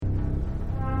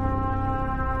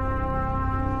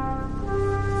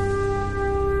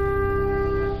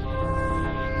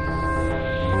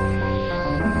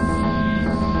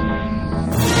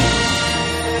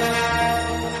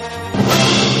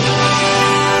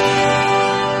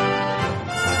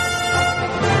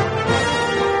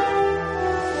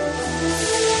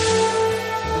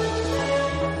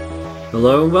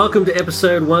Hello and welcome to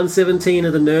episode 117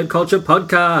 of the Nerd Culture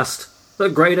Podcast. The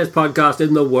greatest podcast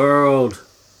in the world.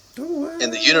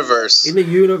 In the universe. In the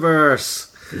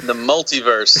universe. In the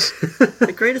multiverse.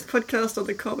 The greatest podcast on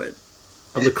the comet.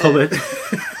 On the comet.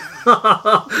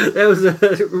 That was a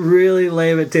really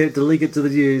lame attempt to link it to the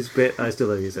news, but I still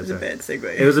don't use that. It was a bad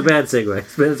segue. It was a bad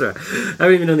segue, but that's right. I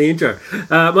haven't even done the intro.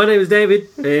 My name is David,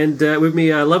 and with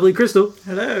me are lovely Crystal.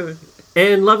 Hello.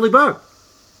 And lovely Bo.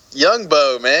 Young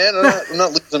Bo, man. I'm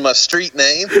not losing my street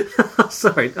name.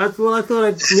 Sorry. I thought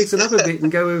I'd mix it up a bit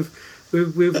and go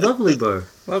with lovely Bo.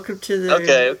 Welcome to the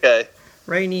Okay.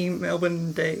 rainy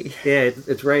Melbourne day. Yeah,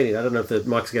 it's raining. I don't know if the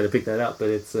mic's going to pick that up, but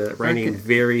it's raining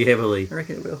very heavily. I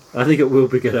reckon it will. I think it will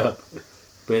pick it up.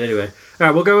 But anyway. All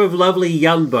right, we'll go with lovely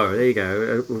Young Bo. There you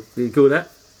go. You cool with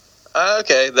that?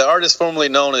 Okay. The artist formerly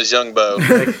known as Young Bo.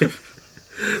 So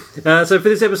for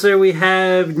this episode, we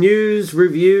have news,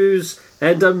 reviews,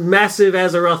 and a massive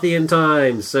Azerothian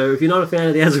Times. So if you're not a fan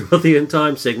of the Azerothian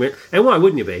Times segment, and why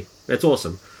wouldn't you be? That's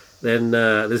awesome. Then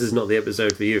this is not the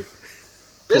episode for you.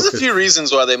 There's a few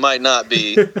reasons why they might not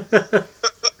be.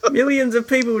 Millions of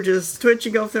people just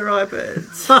twitching off their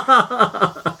iPads.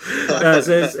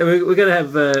 So we're gonna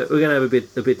have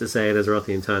a bit to say in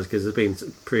Azerothian Times because there's been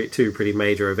two pretty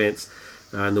major events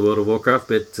in the world of Warcraft,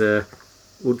 but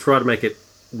we'll try to make it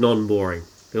non-boring.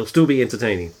 It'll still be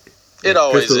entertaining. It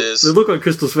always is. The look on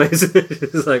Crystal's face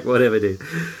is like, whatever, dude.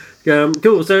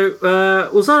 Cool. So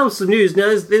we'll start with some news.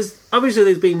 Now, there's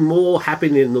been more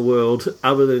happening in the world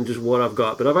other than just what I've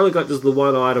got, but I've only got just the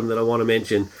one item that I want to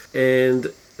mention,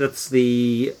 and that's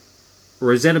the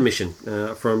Rosetta mission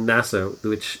from NASA,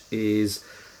 which is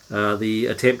the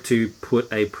attempt to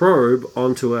put a probe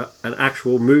onto an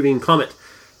actual moving comet.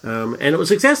 And it was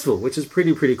successful, which is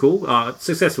pretty cool.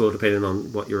 Successful depending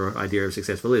on what your idea of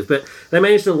successful is. But they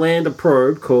managed to land a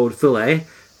probe called Philae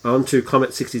onto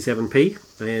Comet 67P.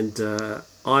 And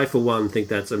I, for one, think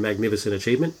that's a magnificent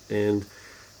achievement. And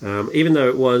even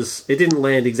though it didn't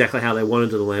land exactly how they wanted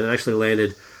it to land, it actually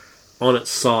landed on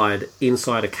its side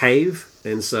inside a cave.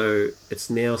 And so it's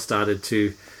now started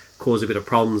to cause a bit of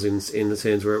problems in the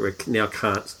sense where it now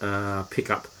can't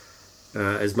pick up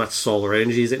as much solar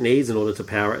energy as it needs in order to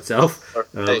power itself.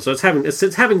 So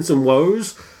it's having some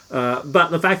woes, but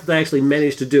the fact that they actually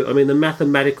managed to do it, I mean, the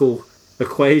mathematical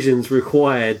equations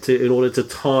required in order to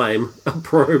time a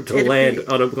probe to land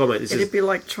on a comet. It'd be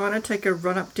like trying to take a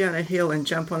run up down a hill and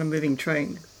jump on a moving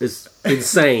train. It's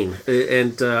insane.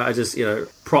 And I just,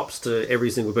 props to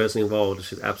every single person involved.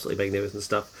 It's just absolutely magnificent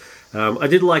stuff. I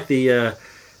did like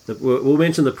we'll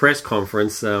mention the press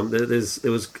conference. There was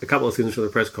a couple of things from the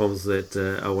press conference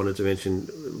that I wanted to mention.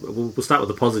 We'll start with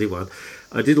the positive one.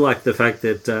 I did like the fact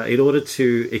that in order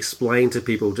to explain to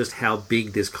people just how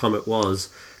big this comet was,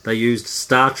 they used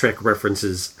Star Trek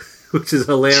references, which is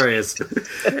hilarious.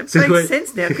 It makes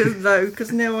sense now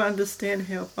because now I understand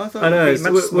how. I thought it would be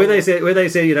much smaller. Where they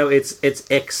said it's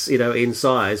X in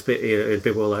size, but, and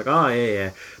people were like, oh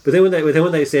yeah. But then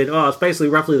when they said, oh, it's basically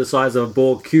roughly the size of a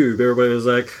Borg cube, everybody was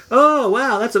like, oh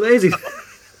wow, that's amazing.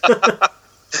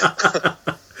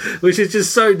 Which is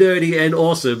just so nerdy and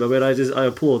awesome. I mean, I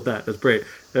applaud that. That's brilliant.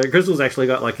 Crystal's actually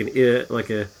got like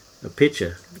a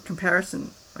picture. The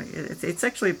comparison, it's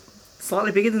actually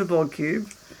slightly bigger than the Borg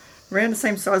cube, around the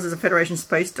same size as a Federation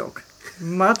space dock.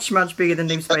 Much bigger than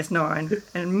Deep Space Nine,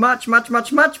 and much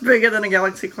bigger than a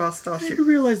Galaxy class starship. I didn't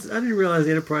realize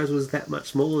the Enterprise was that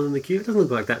much smaller than the cube. It doesn't look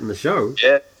like that in the show.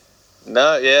 Yeah.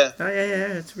 No, yeah. Oh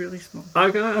yeah, it's really small. I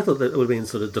thought that it would have been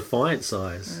sort of Defiant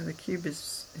size. The cube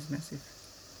is massive.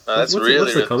 That's what's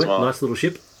really the comet? small. Nice little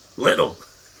ship. Little.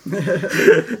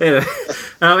 Anyway,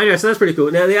 so that's pretty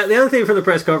cool. Now, the other thing from the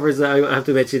press conference that I have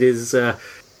to mention is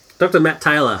Dr. Matt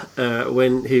Taylor,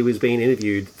 when he was being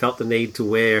interviewed, felt the need to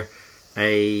wear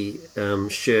a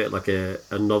shirt, like a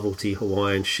novelty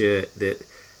Hawaiian shirt that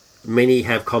many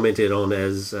have commented on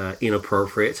as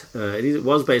inappropriate. It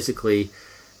was basically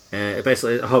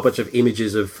a whole bunch of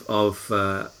images of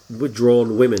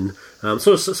drawn women,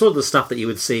 sort of the stuff that you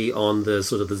would see on the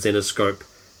sort of the Zenoscope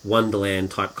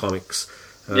Wonderland type comics.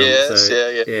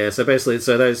 Yeah. So basically,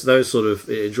 those sort of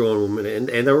drawn women,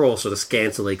 and they were all sort of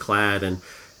scantily clad and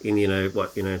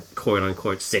in quote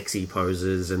unquote sexy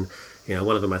poses, and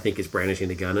one of them I think is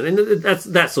brandishing a gun, and that's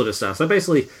that sort of stuff. So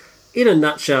basically, in a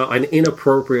nutshell, an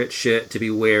inappropriate shirt to be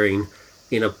wearing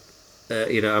in a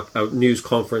news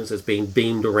conference that's being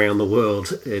beamed around the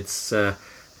world. It's I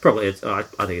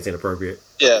think it's inappropriate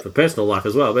for personal life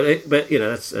as well. But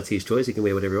that's his choice. He can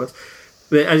wear whatever he wants.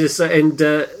 But I just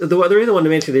the other one to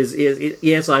mention is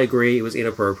yes, I agree, it was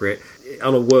inappropriate.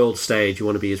 On a world stage, you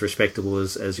want to be as respectable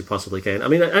as you possibly can. I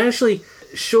mean, I actually,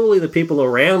 surely the people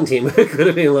around him could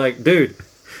have been like, dude,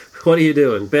 what are you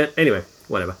doing? But anyway,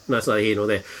 whatever. That's neither here nor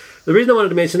there. The reason I wanted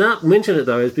to mention it,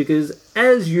 though, is because,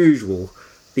 as usual,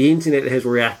 the internet has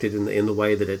reacted in the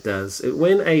way that it does.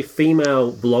 When a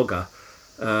female blogger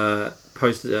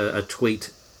posted a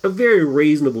tweet, a very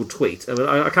reasonable tweet. I mean,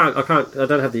 I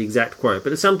don't have the exact quote,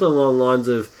 but it's something along the lines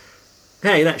of,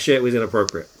 "Hey, that shirt was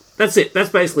inappropriate." That's it. That's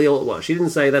basically all it was. She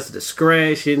didn't say that's a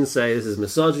disgrace. She didn't say this is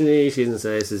misogyny. She didn't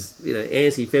say this is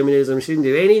anti-feminism. She didn't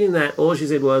do anything of that. All she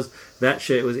said was that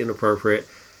shirt was inappropriate,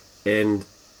 and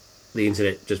the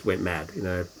internet just went mad.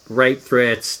 Rape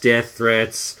threats, death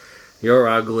threats, you're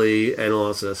ugly, and all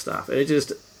that sort of stuff. And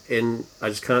I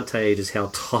just can't tell you just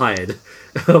how tired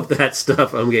of that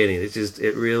stuff I'm getting.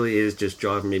 It really is just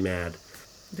driving me mad.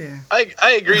 Yeah,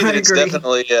 I agree that it's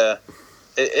definitely.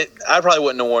 I probably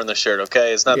wouldn't have worn the shirt.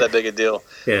 Okay, it's not that big a deal.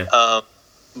 Yeah.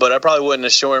 But I probably wouldn't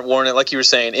have worn it, like you were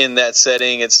saying, in that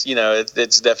setting. It's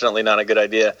it's definitely not a good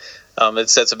idea. It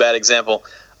sets a bad example.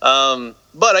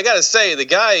 But I gotta say, the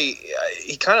guy,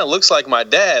 he kind of looks like my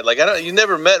dad. Like you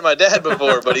never met my dad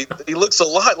before, but he looks a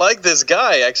lot like this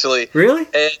guy actually. Really?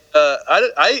 And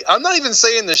I'm not even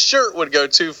saying the shirt would go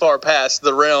too far past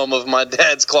the realm of my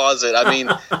dad's closet. I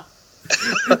mean.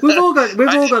 we've all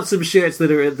got some shirts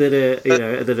that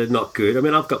are not good. I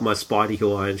mean, I've got my Spidey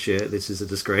Hawaiian shirt. This is a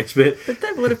disgrace, but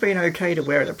that would have been okay to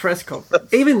wear at a press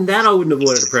conference. Even that I wouldn't have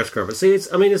worn at a press conference. See,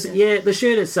 the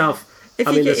shirt itself.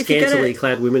 The scantily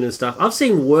clad women and stuff. I've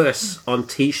seen worse on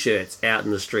T-shirts out in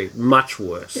the street. Much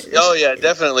worse. Oh, yeah,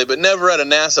 definitely. But never at a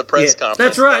NASA press conference.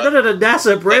 That's right. Not at a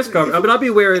NASA press conference. I mean, I'd be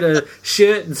wearing a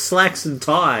shirt and slacks and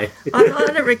tie. I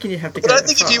don't reckon you'd have to go. But I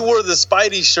think if you wore the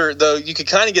Spidey shirt, though, you could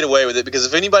kind of get away with it. Because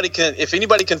if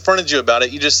anybody confronted you about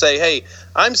it, you just say, hey,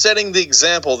 I'm setting the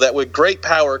example that with great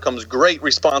power comes great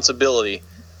responsibility.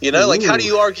 Like, how do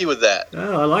you argue with that?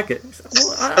 Oh, I like it.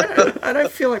 Well, I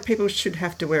don't feel like people should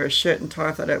have to wear a shirt and tie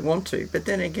if they don't want to. But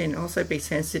then again, also be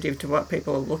sensitive to what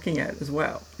people are looking at as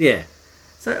well. Yeah.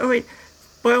 So, I mean,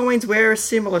 by all means, wear a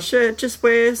similar shirt. Just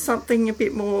wear something a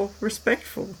bit more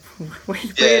respectful. Wear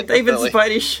even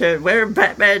Spidey's shirt. Wear a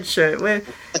Batman shirt.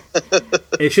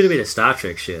 It should have been a Star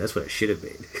Trek shirt. That's what it should have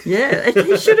been. Yeah,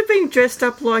 he should have been dressed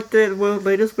up like the world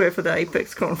leaders wear for the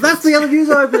Apex conference. That's the other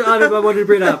news item I wanted to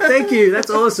bring up. Thank you.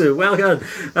 That's awesome. Well done.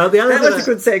 That was a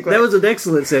good segue. That was an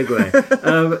excellent segue.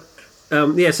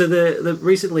 So the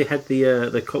recently had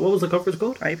the what was the conference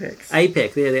called? Apex.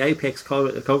 The Apex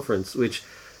conference, which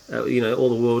all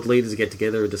the world leaders get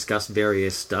together and discuss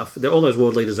various stuff. All those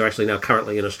world leaders are actually now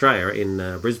currently in Australia,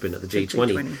 in Brisbane at the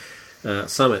G20.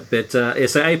 Summit. But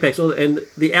so Apex, and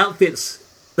the outfits,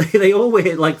 they all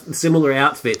wear like similar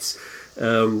outfits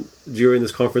during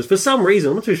this conference for some reason.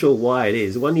 I'm not too sure why it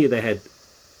is. One year they had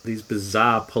these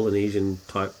bizarre Polynesian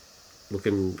type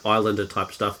looking islander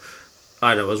type stuff.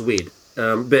 I don't know, it was weird.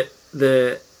 So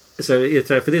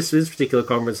for this particular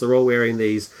conference, they're all wearing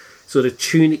these sort of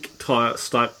tunic type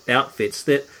outfits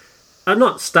that are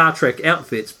not Star Trek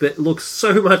outfits, but look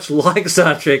so much like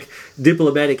Star Trek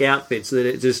diplomatic outfits that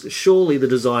it just, surely the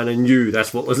designer knew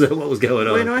that's what was going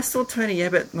on. When I saw Tony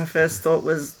Abbott, my first thought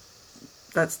was,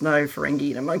 that's no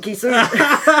Ferengi in a monkey suit.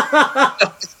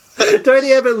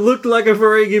 Tony Abbott looked like a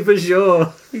Ferengi for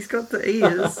sure. He's got the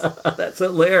ears. That's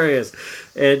hilarious.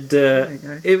 And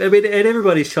and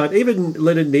everybody's chimed, even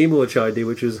Leonard Nimoy chimed in,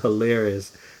 which was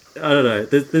hilarious. I don't know.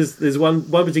 There's one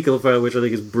particular photo which I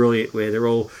think is brilliant, where they're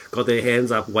all got their hands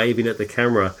up, waving at the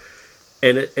camera,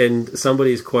 and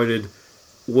somebody's quoted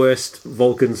 "worst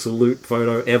Vulcan salute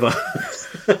photo ever,"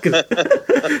 because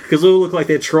they all look like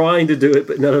they're trying to do it,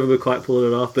 but none of them are quite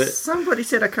pulling it off. But somebody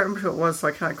said, I can't remember who it was, so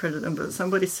I can't credit them, but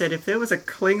somebody said if there was a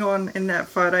Klingon in that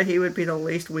photo, he would be the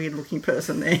least weird-looking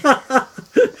person there.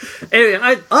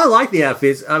 Anyway, I like the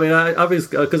outfits. I mean,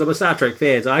 obviously, because I'm a Star Trek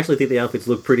fan, so I actually think the outfits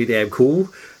look pretty damn cool.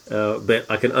 But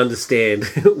I can understand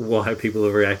why people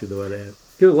have reacted the way they have.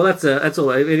 Cool. Well, that's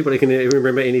all. If anybody can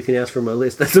remember anything else from my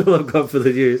list, that's all I've got for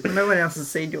the news. No one else has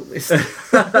seen your list. So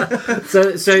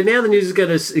now the news is going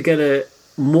to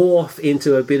morph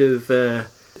into a bit of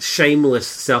shameless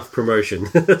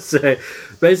self-promotion. So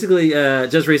basically,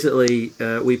 just recently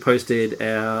we posted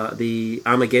the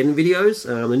Armageddon videos.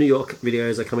 The New York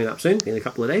videos are coming up soon in a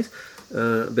couple of days.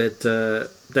 But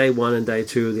day 1 and day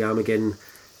 2 of the Armageddon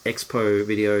Expo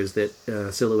videos that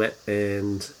Silhouette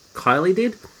and Kylie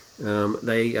did.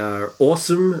 They are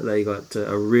awesome. They got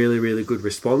a really, really good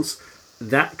response.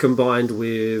 That combined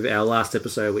with our last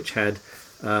episode, which had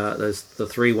the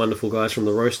 3 wonderful guys from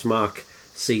the Roast, Mark,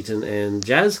 Seaton, and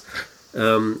Jazz,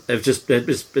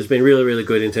 it's been really, really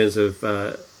good in terms of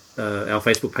our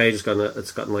Facebook page.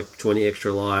 It's gotten like 20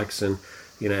 extra likes, and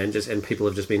and people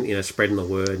have just been spreading the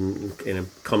word and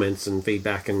comments and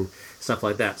feedback and stuff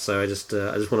like that. So I just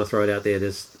want to throw it out there.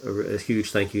 There's a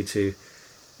huge thank you to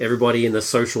everybody in the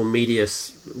social media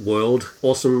world.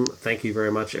 Awesome, thank you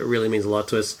very much. It really means a lot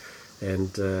to us,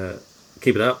 and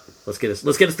keep it up. Let's get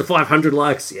us to 500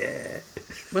 likes. Yeah.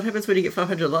 What happens when you get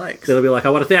 500 likes? It'll be like, I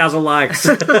want 1,000 likes.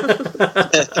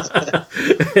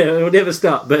 It'll never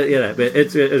stop. But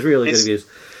it's really good news.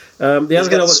 He's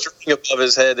got a string above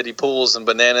his head that he pulls, and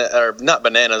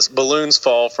balloons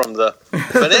fall from the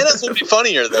bananas. Would be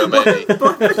funnier though, maybe.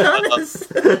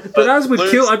 Bananas would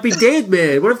kill. I'd be dead,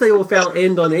 man. What if they all fell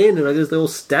end on end and they all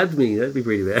stabbed me? That'd be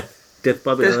pretty bad. Death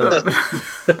by banana.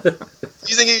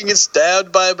 You think you can get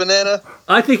stabbed by a banana?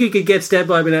 I think you could get stabbed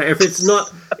by a banana if it's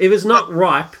not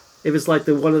ripe. If it's like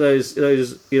one of those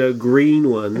green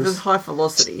ones. If it's high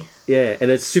velocity. Yeah,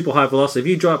 and it's super high velocity. If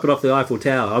you drop it off the Eiffel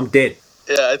Tower, I'm dead.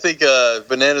 Yeah, I think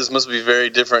bananas must be very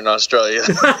different in Australia.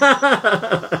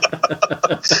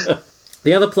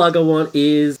 The other plug I want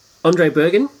is Andre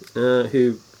Bergen,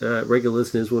 who regular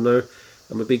listeners will know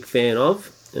I'm a big fan of.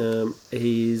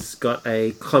 He's got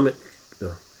a comet.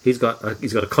 He's got a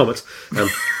comet.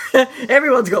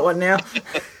 Everyone's got one now.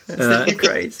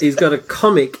 He's got a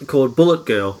comic called Bullet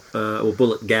Girl or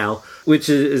Bullet Gal, which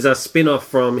is a spin-off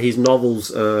from his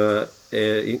novels,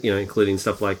 including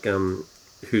stuff like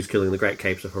Who's Killing the Great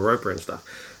Capes of Europa and stuff.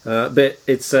 But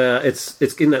it's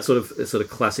in that sort of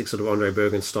classic sort of Andre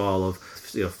Bergen style of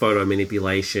photo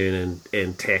manipulation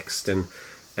and text and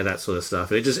that sort of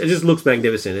stuff. And it just looks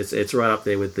magnificent. It's right up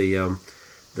there with the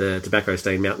Tobacco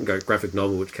Stain Mountain Goat graphic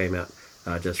novel, which came out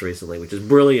just recently, which is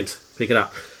brilliant. Pick it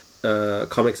up.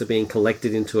 Comics are being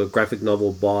collected into a graphic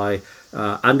novel by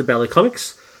Underbelly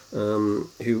Comics,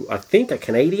 who I think are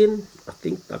Canadian. I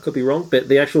think I could be wrong, but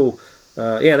the actual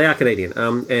they are Canadian.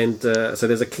 So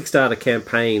there's a Kickstarter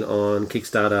campaign on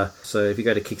Kickstarter. So if you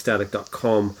go to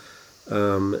Kickstarter.com,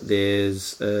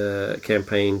 there's a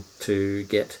campaign to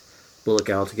get Bullet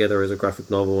Gal together as a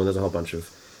graphic novel, and there's a whole bunch of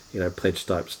pledge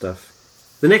type stuff.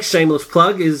 The next shameless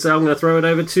plug is I'm going to throw it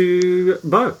over to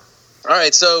Bo. All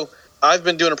right, so I've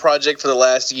been doing a project for the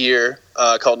last year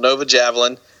called Nova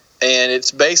Javelin, and it's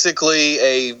basically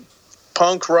a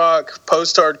punk rock,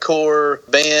 post-hardcore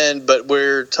band, but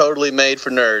we're totally made for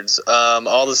nerds.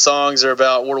 All the songs are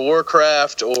about World of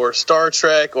Warcraft or Star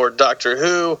Trek or Doctor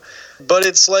Who, but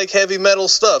it's like heavy metal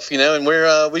stuff,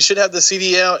 and we should have the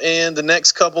CD out in the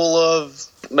next couple of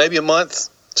maybe a month,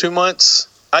 2 months.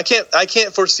 I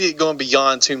can't foresee it going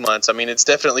beyond 2 months. I mean, it's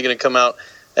definitely going to come out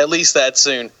at least that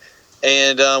soon.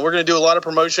 And we're going to do a lot of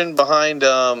promotion behind,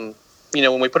 when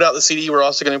we put out the CD, we're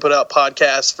also going to put out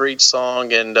podcasts for each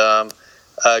song and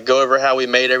go over how we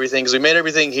made everything. Because we made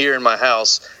everything here in my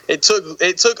house. It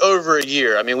took over a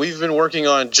year. I mean, we've been working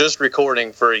on just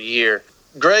recording for a year.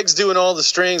 Greg's doing all the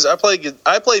strings. I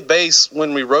played bass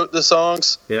when we wrote the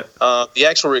songs. Yeah. The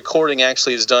actual recording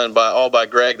actually is done by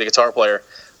Greg, the guitar player.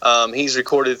 He's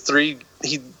recorded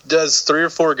he does 3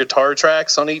 or 4 guitar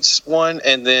tracks on each one,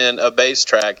 and then a bass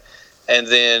track. And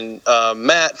then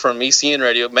Matt from ECN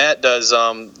Radio, Matt does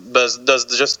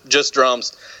just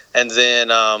drums, and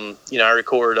then I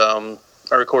record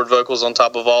vocals on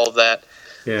top of all of that.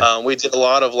 Yeah. We did a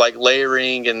lot of like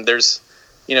layering, and there's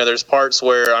parts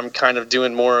where I'm kind of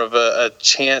doing more of a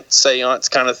chant seance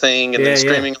kind of thing, and then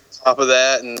screaming on top of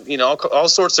that, and all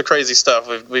sorts of crazy stuff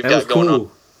we've got going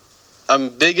on. I'm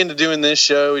big into doing this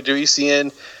show. We do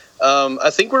ECN. I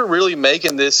think we're really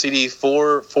making this CD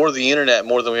for the internet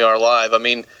more than we are live. I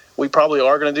mean, we probably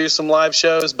are going to do some live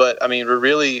shows, but I mean,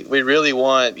 we really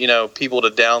want people to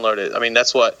download it. I mean,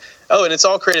 that's what. Oh, and it's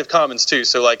all Creative Commons too.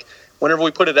 So like, whenever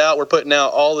we put it out, we're putting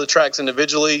out all the tracks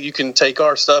individually. You can take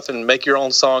our stuff and make your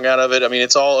own song out of it. I mean,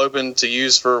 it's all open to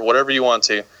use for whatever you want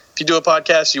to. If you do a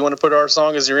podcast, you want to put our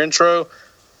song as your intro,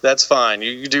 that's fine.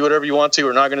 You do whatever you want to.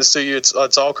 We're not going to sue you.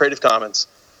 It's all Creative Commons.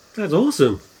 That's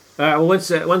awesome. All right. Well, once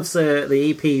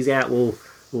the EP's out,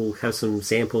 we'll have some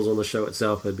samples on the show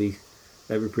itself. That'd be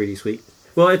pretty sweet.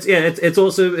 Well, it's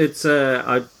also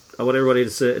I want everybody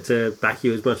to back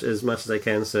you as much as they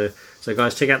can. So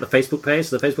guys, check out the Facebook page.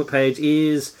 So the Facebook page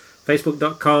is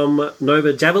facebook.com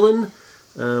Nova Javelin,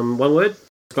 one word.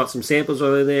 It's got some samples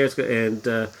over there. It's got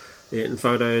and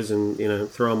photos, and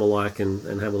throw them a like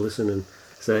and have a listen. And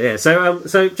so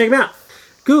check them out.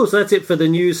 Cool. So that's it for the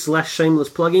news / shameless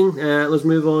plugging. Let's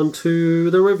move on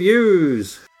to the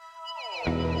reviews.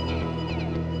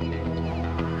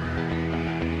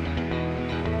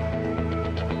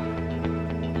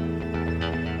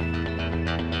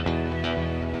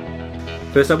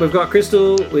 First up, we've got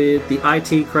Crystal with the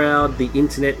IT crowd. The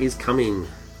internet is coming.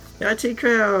 IT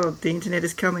crowd, the internet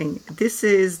is coming. This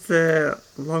is the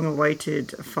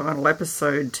long-awaited final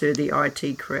episode to the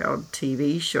IT crowd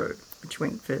TV show, which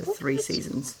went for 3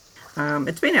 seasons.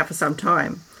 It's been out for some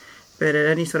time, but it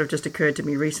only sort of just occurred to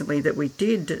me recently that we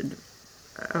did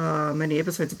many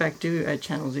episodes back do a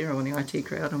Channel Zero on the IT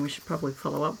crowd, and we should probably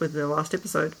follow up with the last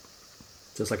episode.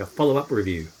 Just like a follow-up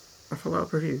review. A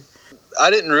follow-up review. I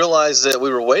didn't realize that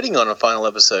we were waiting on a final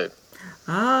episode.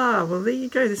 Ah, well, there you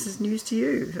go. This is news to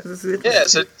you. Yeah,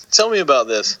 so tell me about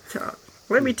this.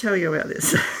 Let me tell you about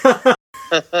this.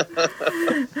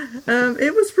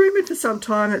 It was rumoured for some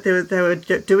time that they were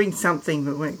doing something,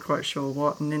 but weren't quite sure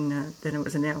what, and then it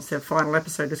was announced their final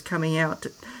episode was coming out.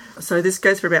 So this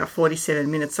goes for about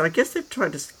 47 minutes. So I guess they've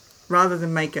tried to, rather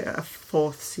than make a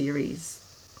 4th series,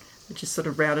 it just sort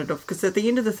of rounded off, because at the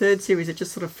end of the 3rd series it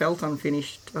just sort of felt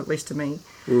unfinished, at least to me.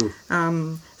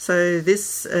 So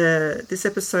this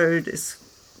episode is,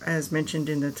 as mentioned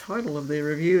in the title of the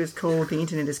review, is called The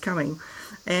Internet is Coming,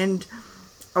 and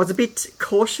I was a bit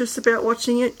cautious about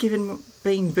watching it, given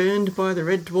being burned by the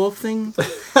Red Dwarf thing.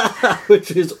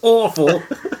 Which is awful.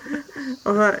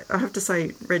 Although I have to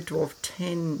say Red Dwarf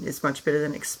 10 is much better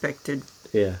than expected.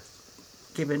 Yeah.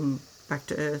 Given Back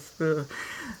to Earth.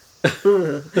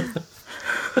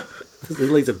 It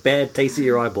leaves a bad taste in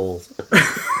your eyeballs.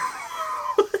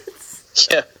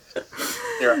 Yeah.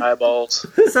 Your eyeballs.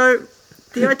 So,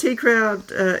 the IT crowd,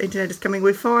 internet is coming.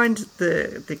 We find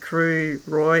the crew,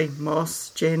 Roy, Moss,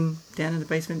 Jen, down in the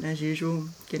basement as usual,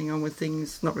 getting on with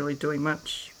things, not really doing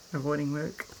much, avoiding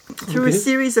work. Through a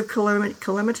series of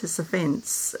calamitous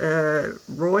events,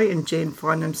 Roy and Jen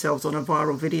find themselves on a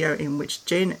viral video in which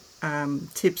Jen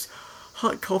tips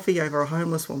hot coffee over a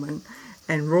homeless woman,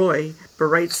 and Roy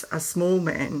berates a small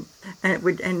man and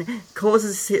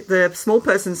causes the small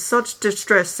person such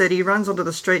distress that he runs onto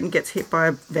the street and gets hit by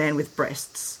a van with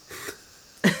breasts.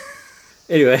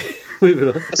 Anyway, moving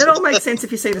on. It all makes sense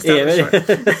if you see the start of the show.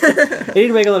 It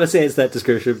didn't make a lot of sense, that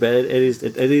description, but it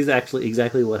is actually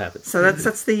exactly what happens. So that's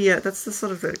the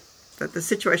sort of the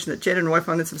situation that Jen and Roy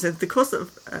find themselves in. Because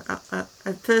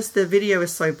at first the video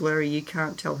is so blurry you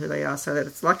can't tell who they are, so that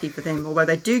it's lucky for them. Although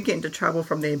they do get into trouble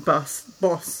from their boss,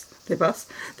 Douglas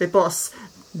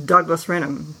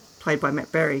Renham, played by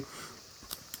Matt Berry,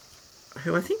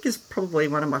 who I think is probably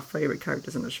one of my favourite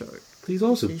characters in the show. He's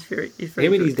awesome. He's very Him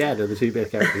and good. his dad are the 2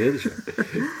 best characters in the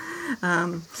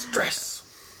show. Stress.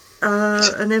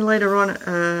 And then later on,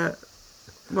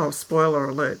 well, spoiler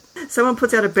alert, someone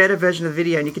puts out a better version of the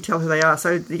video and you can tell who they are.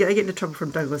 So they get into trouble from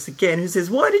Douglas again, who says,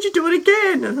 "Why did you do it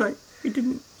again?" And I'm like, "We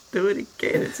didn't do it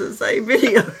again. It's the same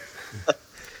video."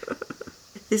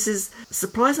 This is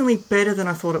surprisingly better than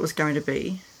I thought it was going to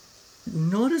be.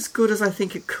 Not as good as I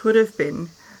think it could have been,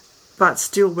 but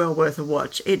still well worth a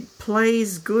watch. It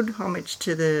plays good homage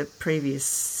to the previous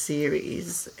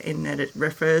series in that it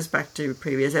refers back to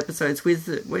previous episodes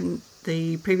when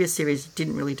the previous series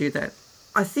didn't really do that.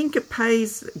 I think it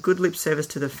pays good lip service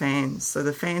to the fans, so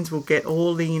the fans will get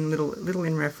all the little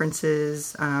in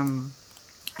references, and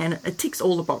it ticks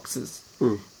all the boxes.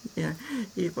 You know,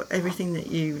 everything that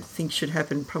you think should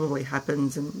happen probably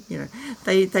happens, and you know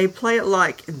they play it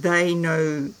like they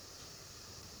know.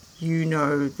 You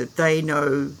know that they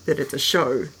know that it's a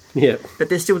show. Yeah. But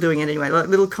they're still doing it anyway. Like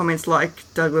little comments like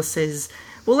Douglas says,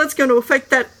 "Well, that's going to affect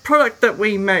that product that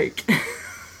we make."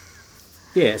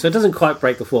 Yeah, so it doesn't quite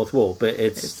break the 4th wall, but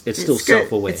it's still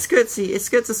self-aware. It skirts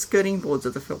the skirting boards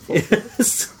of the 4th wall.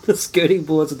 The skirting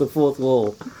boards of the 4th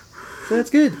wall. So that's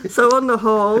good. So on the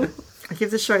whole, I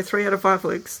give the show 3 out of 5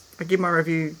 looks. I give my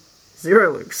review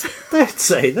 0 looks. Don't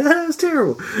say that. That was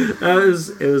terrible.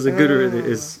 It was a good review.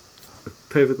 It's a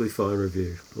perfectly fine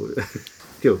review.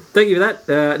 Cool. Thank you for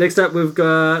that. Next up, we've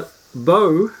got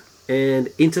Bo and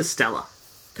Interstellar.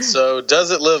 So,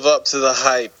 does it live up to the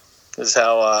hype? Is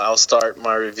how I'll start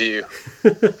my review.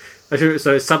 So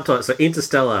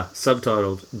Interstellar,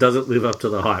 subtitled, doesn't live up to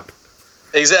the hype.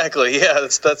 Exactly. Yeah,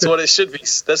 that's what it should be.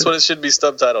 That's what it should be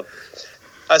subtitled.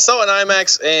 I saw it in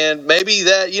IMAX, and maybe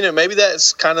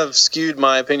that's kind of skewed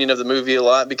my opinion of the movie a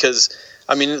lot, because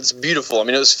I mean it's beautiful. I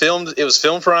mean it was filmed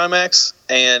for IMAX,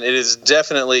 and it is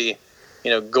definitely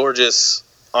gorgeous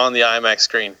on the IMAX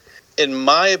screen. In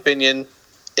my opinion,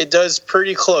 it does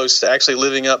pretty close to actually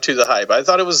living up to the hype. I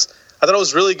thought it was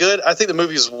really good. I think the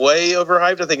movie is way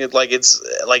overhyped. I think it's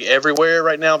everywhere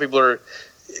right now.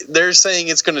 They're saying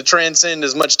it's going to transcend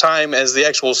as much time as the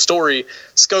actual story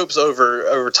scopes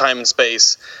over time and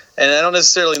space. And I don't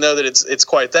necessarily know that it's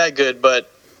quite that good, but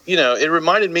it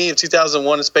reminded me of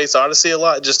 2001: A Space Odyssey a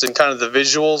lot, just in kind of the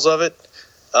visuals of it,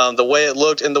 the way it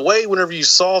looked, and the way whenever you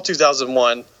saw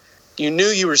 2001, you knew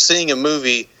you were seeing a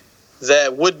movie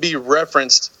that would be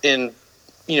referenced in,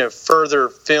 further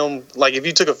film. Like if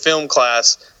you took a film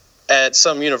class at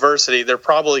some university, they're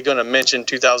probably going to mention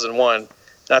 2001. And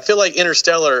I feel like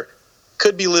Interstellar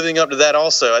could be living up to that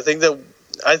also. I think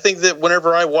that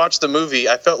whenever I watched the movie,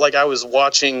 I felt like I was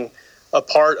watching a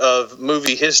part of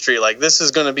movie history. Like this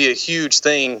is going to be a huge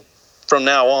thing from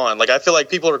now on. Like I feel like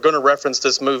people are going to reference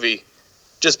this movie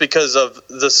just because of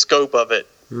the scope of it.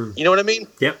 You know what I mean?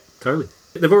 Yep, totally.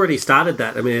 They've already started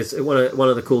that. I mean, it's one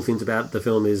of the cool things about the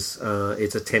film is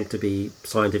its attempt to be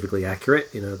scientifically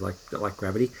accurate. Like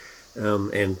Gravity,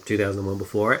 and 2001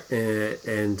 before it,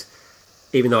 and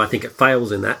even though I think it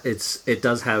fails in that, it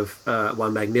does have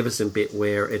one magnificent bit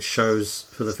where it shows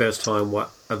for the first time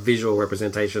what a visual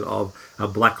representation of a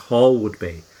black hole would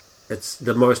be. It's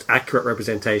the most accurate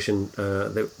representation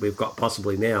that we've got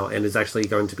possibly now, and is actually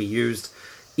going to be used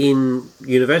in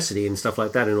university and stuff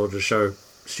like that in order to show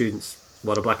students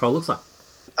what a black hole looks like.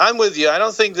 I'm with you. I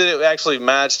don't think that it actually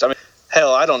matched. I mean,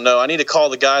 hell, I don't know. I need to call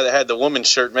the guy that had the woman's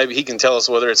shirt. Maybe he can tell us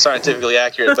whether it's scientifically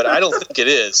accurate, but I don't think it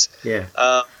is. Yeah.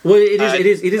 Well, it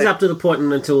is up to the point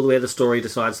until where the story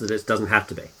decides that it doesn't have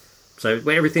to be. So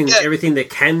where everything that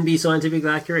can be scientifically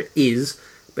accurate is,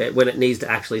 but when it needs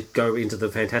to actually go into the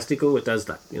fantastical, it does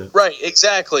that. Right.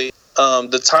 Exactly.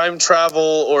 The time travel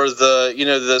or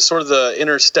the sort of the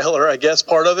interstellar, I guess,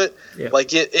 part of it,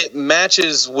 like it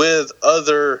matches with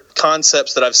other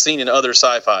concepts that I've seen in other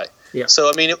sci-fi. Yeah. So,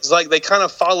 I mean, it was like they kind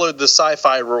of followed the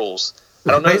sci-fi rules.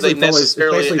 I don't know if they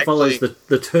necessarily... It basically follows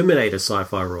the Terminator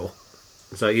sci-fi rule.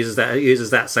 So it uses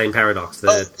that same paradox.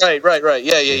 Right.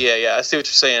 Yeah. I see what you're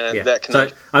saying. Yeah. That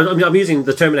connection. So I'm using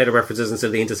the Terminator references instead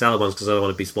of the Interstellar ones because I don't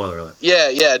want to be spoiler alert.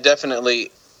 Yeah, definitely.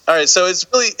 All right, so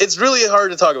it's really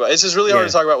hard to talk about. It's just really hard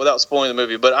to talk about without spoiling the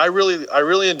movie. But I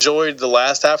really enjoyed the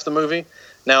last half of the movie.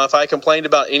 Now, if I complained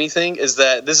about anything, is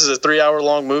that this is a 3-hour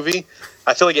long movie.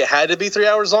 I feel like it had to be 3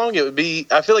 hours long.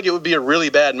 I feel like it would be a really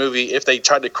bad movie if they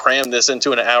tried to cram this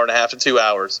into an hour and a half to 2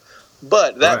 hours.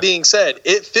 But that being said,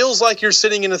 it feels like you're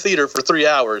sitting in a theater for 3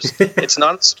 hours. It's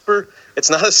not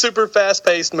a super fast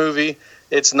paced movie.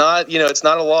 It's not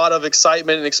a lot of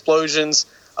excitement and explosions.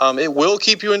 It will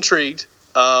keep you intrigued.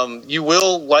 You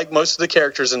will like most of the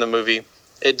characters in the movie.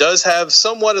 It does have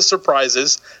somewhat of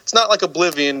surprises. It's not like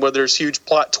Oblivion where there's huge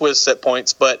plot twists at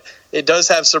points, but it does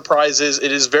have surprises.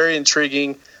 It is very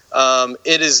intriguing.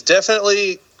 It is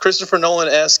definitely Christopher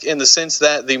Nolan-esque in the sense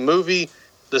that the movie,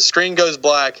 the screen goes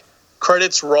black,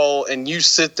 credits roll, and you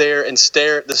sit there and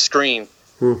stare at the screen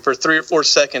for 3 or 4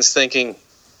 seconds thinking,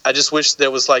 I just wish there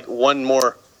was like one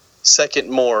more second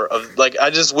more of like,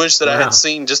 I just wish that I had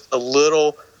seen just a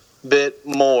little bit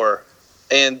more.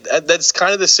 And that's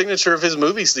kind of the signature of his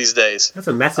movies these days. That's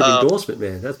a massive endorsement,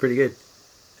 man. That's pretty good.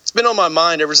 It's been on my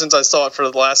mind ever since I saw it for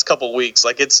the last couple of weeks.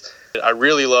 Like I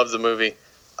really love the movie.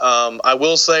 I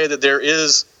will say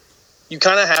that you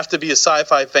kind of have to be a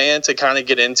sci-fi fan to kind of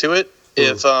get into it.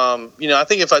 If I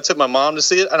think if I took my mom to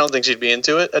see it, I don't think she'd be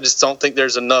into it. I just don't think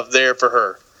there's enough there for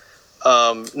her.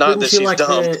 Wouldn't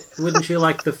she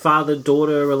like the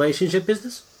father-daughter relationship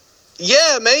business?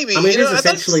 Yeah, maybe. I mean, it's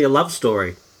essentially a love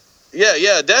story.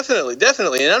 Yeah, definitely.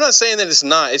 And I'm not saying that it's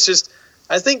not. It's just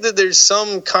I think that there's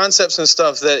some concepts and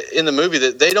stuff that in the movie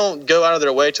that they don't go out of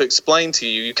their way to explain to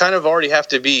you. You kind of already have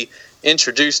to be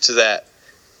introduced to that.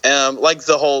 Like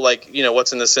the whole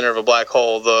what's in the center of a black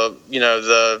hole,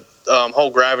 the whole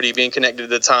gravity being connected to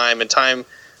the time and time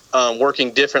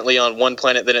working differently on one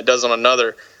planet than it does on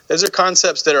another. Those are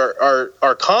concepts that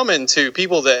are common to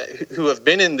people who have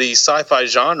been in the sci-fi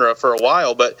genre for a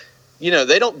while, but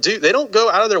they don't go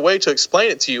out of their way to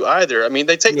explain it to you either. I mean,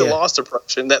 they take the Lost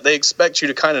approach in that they expect you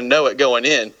to kind of know it going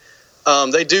in.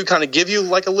 They do kind of give you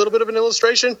like a little bit of an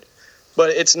illustration,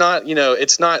 but it's not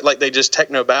like they just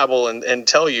technobabble and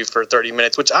tell you for 30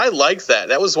 minutes, which I like that.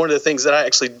 That was one of the things that I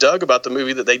actually dug about the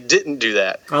movie, that they didn't do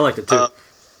that. I liked it too.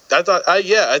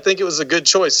 I think it was a good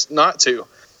choice not to.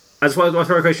 I just want to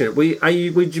throw a question.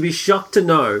 Would you be shocked to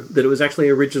know that it was actually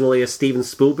originally a Steven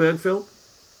Spielberg film?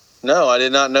 No, I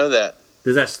did not know that.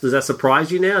 Does that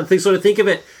surprise you now? And think of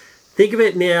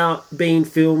it now being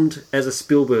filmed as a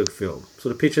Spielberg film.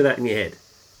 Sort of picture that in your head.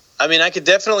 I mean, I could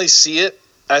definitely see it.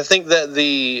 I think that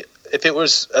if it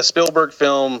was a Spielberg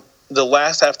film, the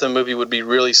last half of the movie would be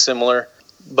really similar,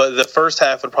 but the first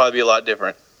half would probably be a lot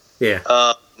different.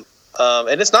 Yeah.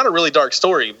 And it's not a really dark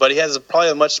story, but he has probably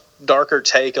a much darker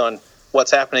take on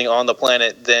what's happening on the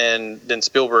planet than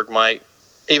Spielberg might,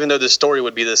 even though the story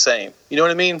would be the same. You know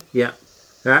what I mean? Yeah.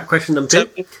 All right, question number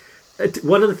 2.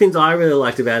 One of the things I really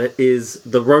liked about it is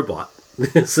the robot.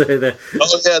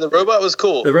 The robot was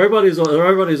cool. The robot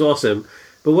is awesome.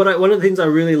 But one of the things I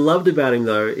really loved about him,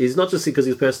 though, is not just because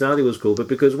his personality was cool, but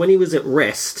because when he was at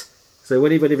rest, so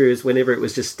whenever it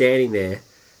was just standing there,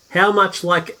 how much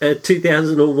like a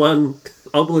 2001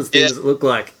 obelisk does it look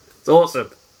like? It's awesome.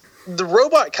 The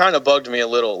robot kind of bugged me a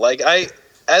little. Like,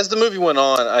 as the movie went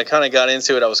on, I kind of got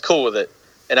into it. I was cool with it.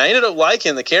 And I ended up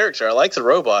liking the character. I liked the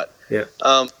robot. Yeah.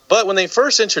 But when they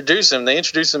first introduced him, they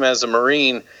introduced him as a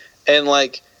Marine. And,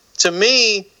 like, to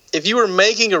me, if you were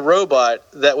making a robot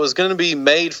that was going to be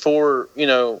made for,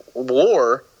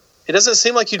 war, it doesn't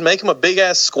seem like you'd make him a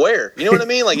big-ass square. You know what I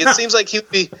mean? Like, it seems like he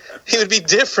would be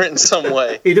different in some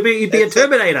way. He'd be a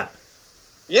Terminator.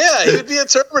 Yeah, he would be a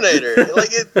Terminator.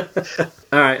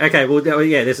 All right, okay. Well,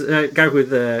 yeah, go with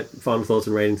final thoughts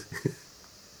and ratings.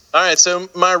 All right, so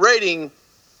my rating,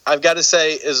 I've got to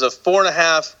say, is a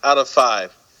 4.5 out of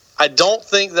 5. I don't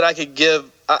think that I could give...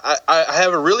 I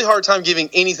have a really hard time giving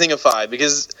anything a 5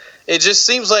 because it just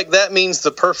seems like that means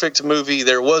the perfect movie.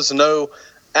 There was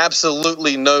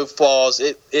absolutely no flaws.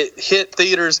 It hit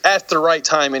theaters at the right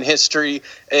time in history,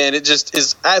 and it just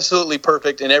is absolutely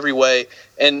perfect in every way.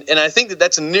 And I think that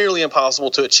that's nearly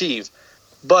impossible to achieve.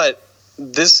 But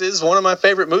this is one of my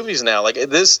favorite movies now. Like,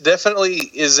 this definitely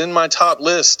is in my top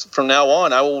list from now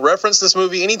on. I will reference this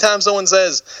movie anytime someone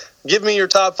says, give me your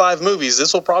top 5 movies.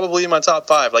 This will probably be in my top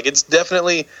 5. Like, it's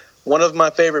definitely one of my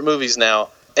favorite movies now.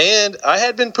 And I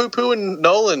had been poo-pooing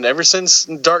Nolan ever since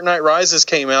Dark Knight Rises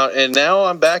came out, and now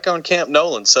I'm back on Camp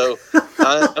Nolan. So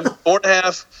I'm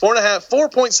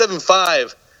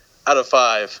 4.75 out of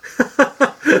 5.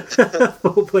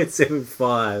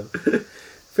 4.75.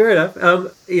 Fair enough.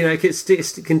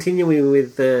 Continuing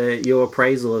with your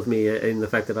appraisal of me in the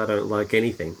fact that I don't like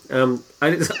anything.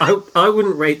 I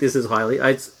wouldn't rate this as highly.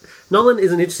 Nolan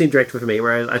is an interesting director for me,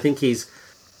 whereas I think he's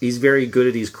very good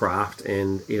at his craft,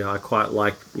 and I quite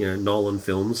like Nolan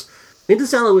films.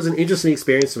 Interstellar was an interesting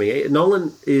experience for me.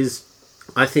 Nolan is,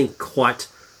 I think, quite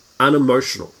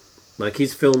unemotional. Like,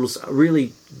 his films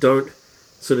really don't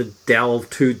sort of delve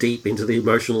too deep into the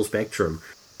emotional spectrum.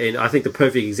 And I think the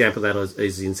perfect example of that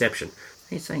is Inception.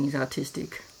 He's saying he's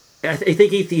artistic. I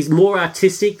think he's more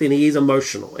artistic than he is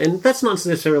emotional. And that's not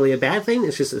necessarily a bad thing.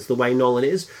 It's the way Nolan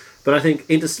is. But I think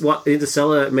what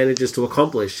Interstellar manages to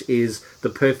accomplish is the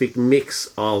perfect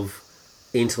mix of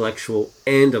intellectual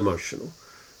and emotional.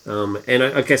 And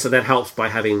I guess that helps by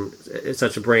having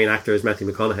such a brilliant actor as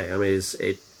Matthew McConaughey. I mean,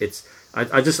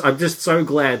 I'm just so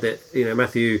glad that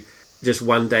Matthew just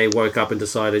one day woke up and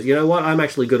decided, you know what, I'm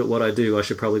actually good at what I do. I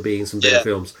should probably be in some better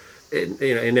films.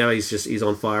 And now he's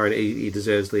on fire, and he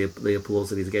deserves the applause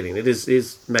that he's getting. It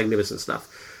is magnificent stuff.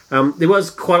 There was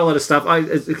quite a lot of stuff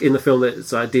in the film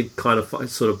that did kind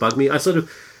of sort of bug me.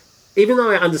 Even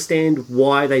though I understand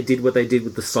why they did what they did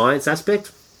with the science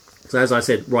aspect, so as I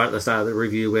said right at the start of the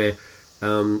review, where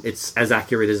it's as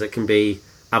accurate as it can be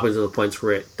up until the points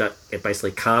where it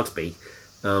basically can't be,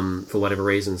 for whatever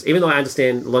reasons. Even though I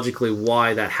understand logically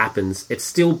why that happens, it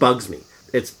still bugs me.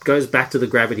 It goes back to the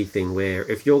gravity thing, where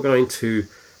if you're going to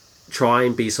try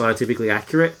and be scientifically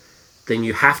accurate, then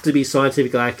you have to be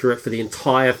scientifically accurate for the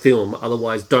entire film.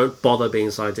 Otherwise, don't bother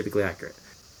being scientifically accurate.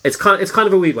 It's kind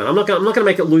of a weird one. I'm not going to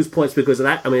make it lose points because of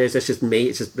that. I mean, it's just me.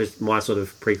 It's just my sort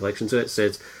of pre-collection to it.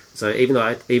 So even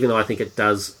though I think it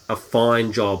does a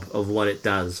fine job of what it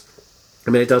does,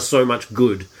 I mean, it does so much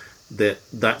good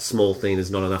that small thing is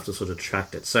not enough to sort of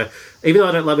detract it. So even though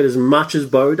I don't love it as much as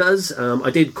Bo does, I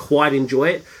did quite enjoy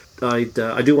it.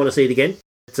 I do want to see it again.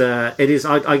 It is.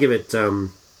 I give it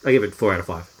 4 out of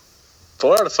 5.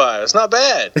 4 out of 5. It's not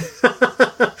bad.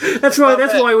 That's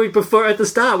why we prefer at the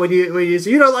start when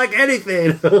you don't like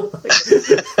anything.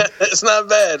 It's not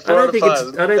bad. I don't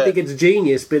think it's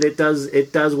genius, but it does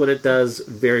what it does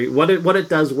what it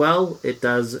does well. It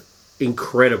does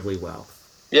incredibly well.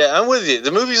 Yeah, I'm with you.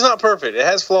 The movie's not perfect. It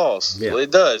has flaws. Yeah.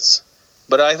 It does.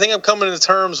 But I think I'm coming to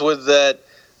terms with that.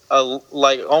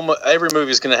 Like almost every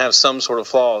movie is going to have some sort of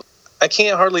flaws. I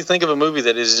can't hardly think of a movie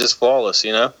that is just flawless.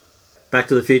 Back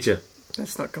to the Future.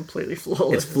 That's not completely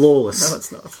flawless. It's flawless. No,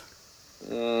 it's not.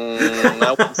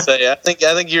 I wouldn't say. I think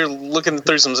you're looking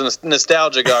through some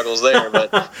nostalgia goggles there.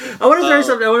 But I want to throw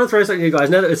something to you guys.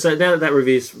 Now that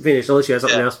review's finished, unless you have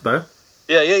something else, Bo.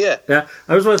 Yeah. Yeah,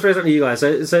 I just want to throw something to you guys.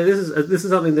 So this is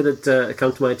something that had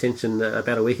come to my attention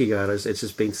about a week ago, and it's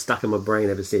just been stuck in my brain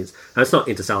ever since. And it's not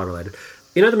Interstellar related.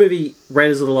 You know the movie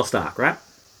Raiders of the Lost Ark, right?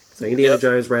 So Indiana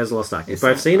Jones, Raiders of the Lost Ark. You've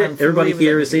both seen it. Everybody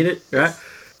here has seen it, right?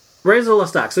 Raiders of the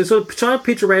Lost Ark. So sort of try to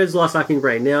picture Raiders of the Lost Ark in your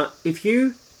brain. Now, if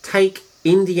you take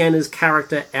Indiana's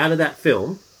character out of that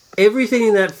film, everything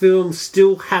in that film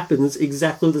still happens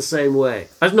exactly the same way.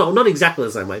 No, not exactly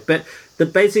the same way, but the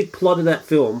basic plot of that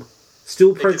film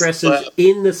still progresses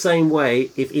in the same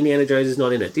way if Indiana Jones is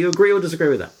not in it. Do you agree or disagree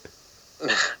with that?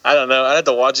 I don't know. I had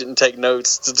to watch it and take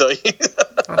notes to tell you.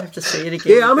 I'll have to see it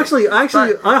again. Yeah,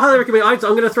 I highly recommend. I'm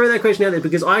going to throw that question out there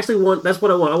because I actually want. That's what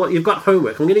I want. You've got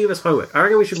homework. I'm going to give us homework. I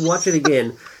reckon we should watch it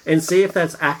again and see if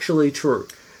that's actually true.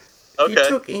 If you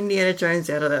took Indiana Jones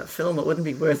out of that film, it wouldn't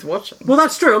be worth watching. Well,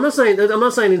 that's true. I'm not saying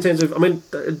in terms of. I mean,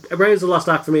 Raiders of the Lost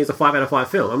Ark for me is a 5 out of 5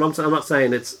 film. I'm not saying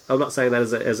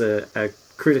that as a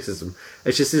criticism.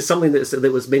 It's just something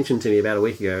that was mentioned to me about a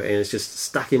week ago, and it's just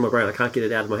stuck in my brain. I can't get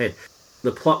it out of my head.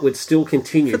 The plot would still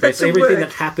continue. Everything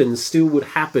that happens still would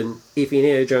happen if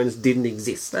Indiana Jones didn't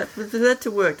exist. For that to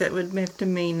work, that would have to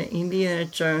mean that Indiana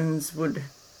Jones would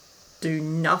do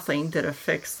nothing that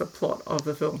affects the plot of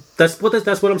the film. That's what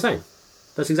I'm saying.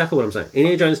 That's exactly what I'm saying.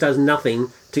 Indiana Jones does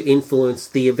nothing to influence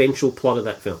the eventual plot of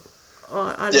that film.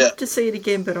 I'd have to see it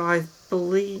again, but I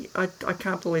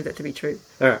can't believe that to be true.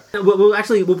 All right.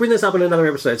 We'll bring this up in another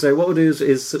episode. So what we'll do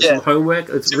is some homework.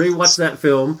 Let's rewatch that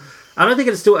film. I don't think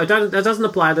it doesn't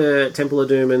apply to Temple of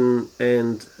Doom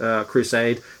and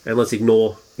Crusade, and let's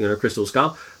ignore Crystal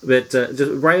Skull. But just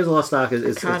Raiders of the Lost Ark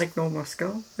is. I can't ignore my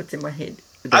skull. It's in my head.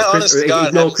 I honestly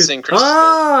haven't seen Crystal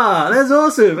Skull. That's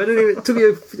awesome!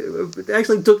 It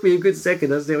actually took me a good second.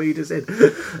 That's what you just said.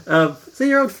 So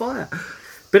you're on fire.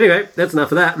 But anyway, that's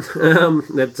enough of that.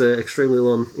 That's an extremely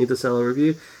long Interstellar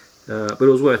review, but it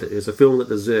was worth it. It's a film that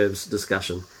deserves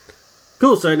discussion.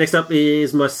 Cool, so next up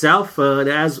is myself, and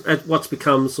as what's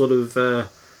become sort of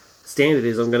standard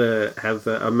is I'm going to have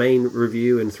a main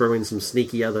review and throw in some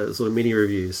sneaky other sort of mini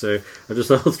reviews. So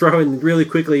I'll throw in really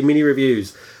quickly mini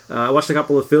reviews. I watched a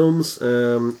couple of films,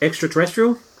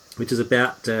 Extraterrestrial, which is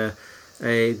about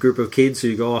a group of kids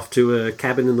who go off to a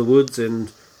cabin in the woods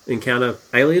and encounter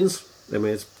aliens. I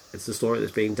mean, it's a story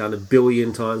that's been done 1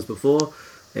 billion times before,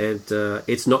 and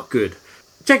it's not good.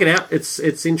 Check it out. It's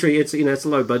intriguing. It's a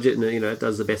low budget and it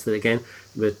does the best that it can.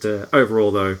 But overall,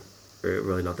 though,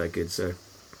 really not that good. So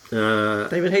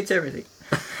David hates everything.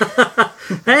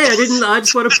 Hey, I didn't. I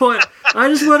just want to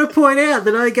point out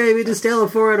that I gave Interstellar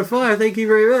 4 out of 5. Thank you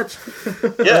very much.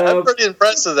 Yeah, I'm pretty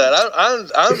impressed with that.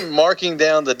 I'm marking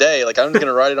down the day. Like I'm going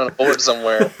to write it on a board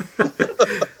somewhere.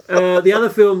 The other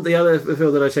film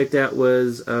that I checked out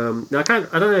was now I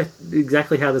don't know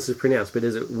exactly how this is pronounced, but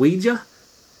is it Ouija?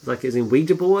 Like, is in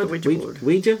Ouija board? Ouija?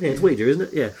 Yeah, it's Ouija, isn't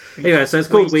it? Yeah. Anyway, so it's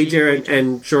called Ouija,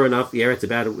 and sure enough, yeah, it's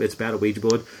about a Ouija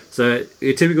board. So,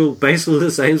 your typical, basically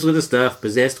the same sort of stuff,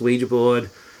 possessed Ouija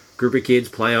board, group of kids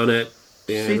play on it.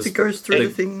 Sees a ghost through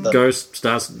the thing. Ghost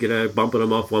starts, bumping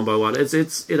them off one by one.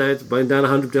 It's been done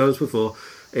 100 times before.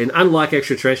 And unlike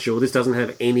Extraterrestrial, this doesn't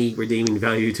have any redeeming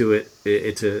value to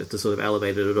it to sort of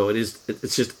elevate it at all.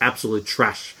 It's just absolute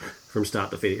trash from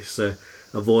start to finish. So,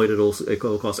 avoid it at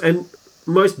all costs. And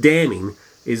most damning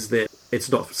is that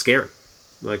it's not scary.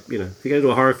 Like, if you go to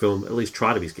a horror film, at least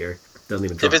try to be scary. Doesn't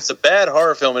even try. If it's a bad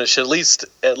horror film, it should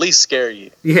at least scare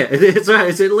you. Yeah, it's right.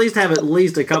 It's at least have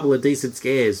a couple of decent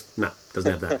scares. No,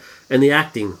 doesn't have that. And the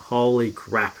acting, holy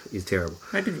crap, is terrible.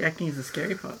 Maybe the acting is the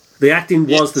scary part. The acting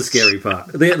was the scary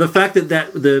part. The fact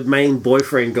that the main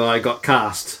boyfriend guy got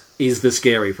cast is the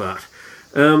scary part.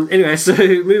 Anyway, so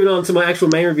moving on to my actual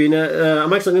main review now.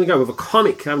 I'm actually going to go with a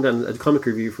comic. I haven't done a comic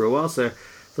review for a while, so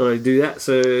thought I'd do that.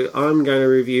 So I'm going to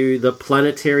review The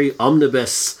Planetary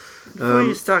Omnibus. Before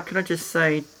you start, can I just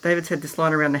say, David's had this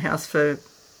line around the house for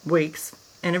weeks,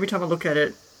 and every time I look at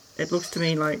it, it looks to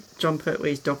me like John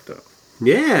Pertwee's Doctor.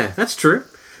 Yeah, that's true.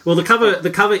 Well, the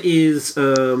cover is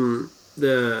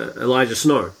the Elijah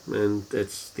Snow, and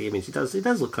it's the image. It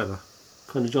does look kind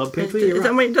of John Pertwee. Right.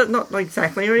 I mean, not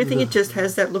exactly or anything. It just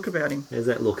has that look about him. Has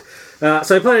that look.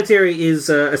 So Planetary is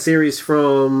a series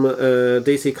from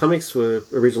DC Comics, were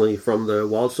originally from the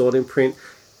Wild Sword imprint,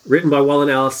 written by Wallen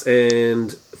Ellis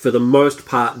and for the most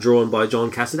part drawn by John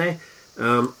Cassaday.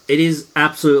 It is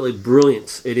absolutely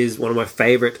brilliant. It is one of my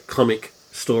favourite comic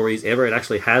stories ever. It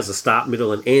actually has a start,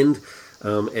 middle, and end.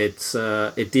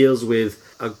 It deals with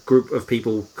a group of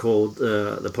people called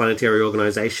the Planetary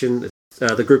Organization.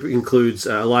 The group includes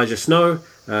Elijah Snow,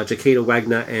 Jaquita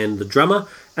Wagner, and the drummer,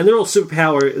 and they're all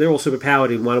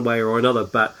superpowered in one way or another.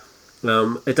 But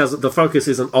the focus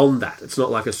isn't on that. It's not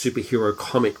like a superhero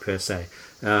comic per se.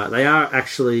 They are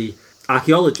actually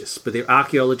archaeologists, but they're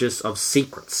archaeologists of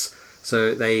secrets.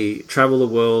 So they travel the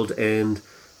world and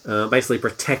basically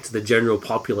protect the general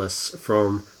populace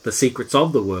from the secrets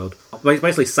of the world.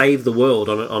 Basically save the world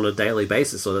on a daily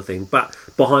basis, sort of thing, but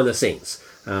behind the scenes.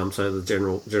 So the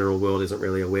general world isn't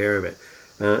really aware of it.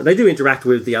 They do interact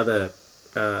with the other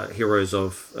heroes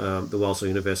of the Wildstorm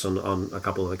universe on a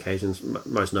couple of occasions,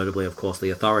 most notably, of course,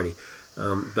 the Authority.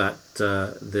 But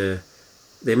the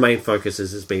their main focus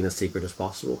has been as secret as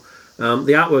possible.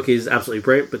 The artwork is absolutely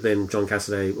brilliant, but then John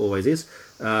Cassaday always is.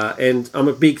 And I'm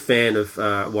a big fan of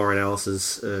Warren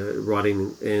Ellis's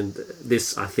writing, and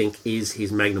this, I think, is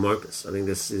his magnum opus. I think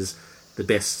this is the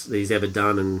best that he's ever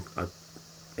done,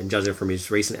 and judging from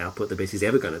his recent output, the best he's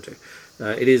ever going to do.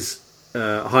 It is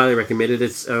highly recommended.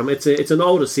 It's an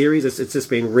older series. It's just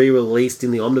been re-released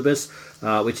in the omnibus,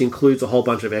 which includes a whole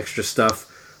bunch of extra stuff.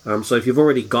 So if you've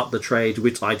already got the trade,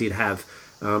 which I did have,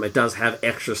 it does have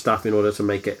extra stuff in order to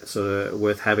make it sort of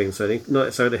worth having. So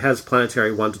it has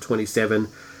Planetary 1 to 27,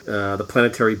 the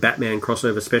Planetary Batman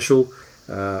crossover special,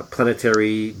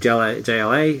 Planetary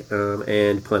JLA,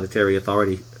 and Planetary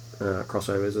Authority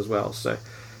crossovers as well. So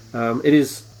it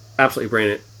is absolutely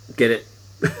brilliant. Get it.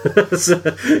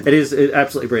 It is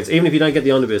absolutely brilliant. Even if you don't get the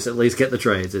omnibus, at least get the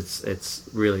trades. It's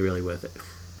really, really worth it.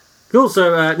 Cool.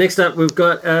 So next up, we've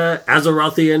got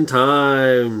Azerothian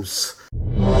Times.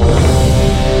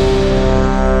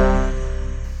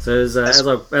 So as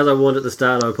I warned at the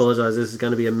start, I apologise. This is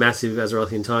going to be a massive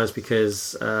Azerothian Times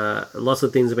because lots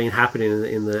of things have been happening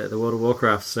in the World of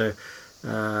Warcraft. So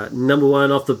number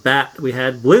one off the bat, we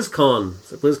had BlizzCon.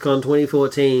 So BlizzCon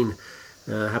 2014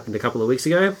 happened a couple of weeks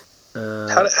ago.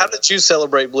 How did you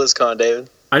celebrate BlizzCon, David?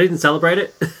 I didn't celebrate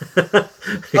it.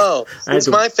 It's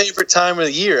my favorite time of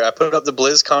the year. I put up the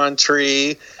BlizzCon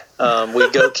tree.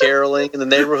 We go caroling in the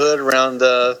neighborhood around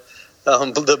the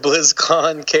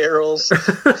BlizzCon carols.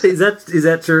 Is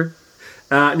that true?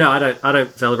 No, I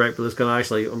don't celebrate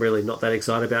BlizzCon. I'm really not that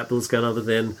excited about BlizzCon, other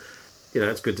than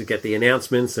it's good to get the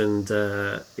announcements and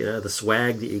the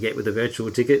swag that you get with the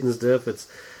virtual ticket and stuff. It's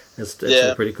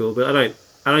all pretty cool. But I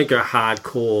don't go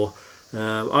hardcore.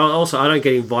 I don't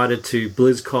get invited to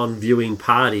BlizzCon viewing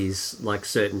parties like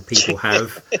certain people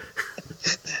have.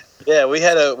 Yeah, we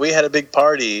had a big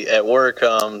party at work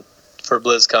for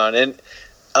BlizzCon, and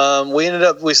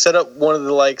we set up one of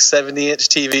the 70-inch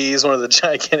TVs, one of the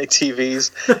gigantic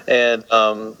TVs, and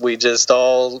we just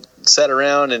all sat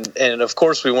around and of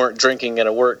course we weren't drinking at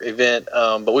a work event,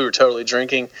 but we were totally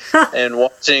drinking and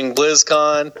watching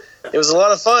BlizzCon. It was a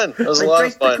lot of fun. It was a lot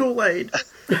of fun. The Kool-Aid.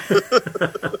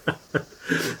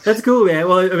 That's cool, man.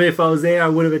 Well, I mean, if I was there, I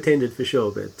would have attended for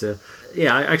sure. But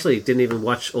I actually didn't even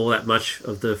watch all that much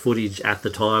of the footage at the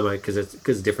time because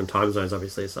of different time zones,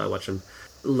 obviously. So I watch them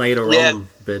later on.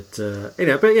 But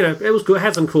it was good. It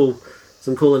had some cool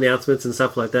announcements and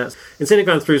stuff like that. Instead of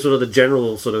going through sort of the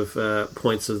general sort of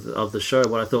points of the show,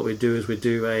 what I thought we'd do is we'd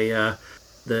do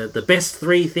the best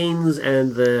three things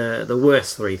and the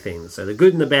worst three things. So the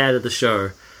good and the bad of the show.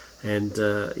 And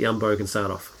Yumbo can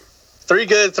start off. 3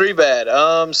 good, 3 bad.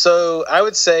 So I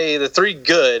would say the 3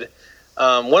 good.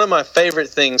 One of my favorite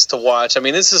things to watch. I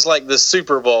mean, this is like the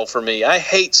Super Bowl for me. I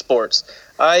hate sports.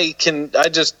 I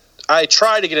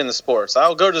try to get into sports.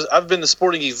 I've been to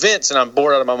sporting events and I'm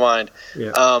bored out of my mind.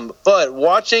 Yeah. But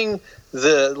watching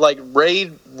the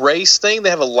raid race thing,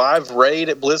 they have a live raid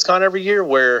at BlizzCon every year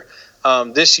where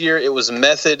this year it was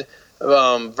Method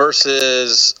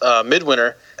versus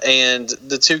Midwinter. And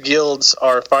the 2 guilds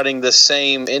are fighting the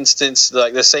same instance,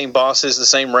 the same bosses, the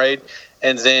same raid,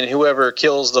 and then whoever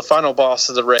kills the final boss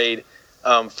of the raid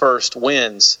first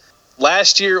wins.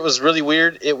 Last year it was really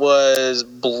weird. It was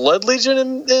Blood Legion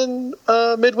and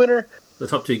Midwinter. The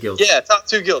top 2 guilds. Yeah, top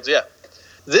 2 guilds, yeah.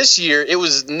 This year it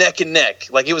was neck and neck.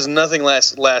 It was nothing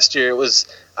last year. It was,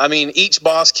 each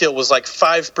boss kill was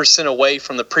 5% away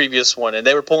from the previous one, and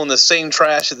they were pulling the same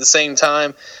trash at the same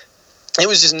time. It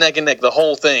was just neck and neck, the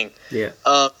whole thing. Yeah.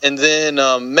 And then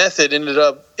Method ended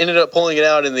up pulling it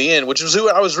out in the end, which was who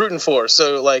I was rooting for.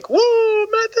 So woo,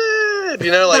 Method!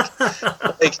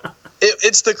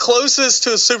 It's the closest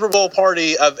to a Super Bowl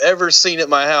party I've ever seen at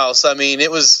my house. I mean,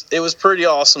 it was pretty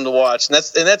awesome to watch, and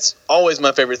that's always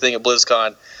my favorite thing at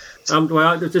BlizzCon.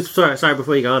 Sorry,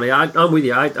 before you go on, I'm with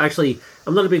you.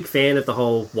 I'm not a big fan of the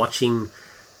whole watching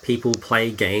people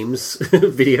play games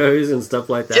videos and stuff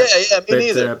like that. Me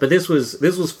neither. But this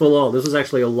was full on. This was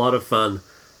actually a lot of fun.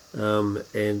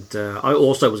 And I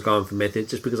also was going for Method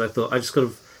just because I thought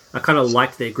I kind of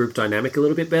liked their group dynamic a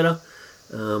little bit better.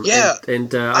 I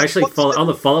actually on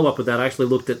the follow up with that, I actually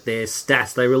looked at their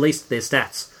stats. They released their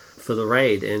stats for the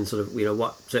raid and sort of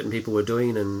what certain people were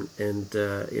doing and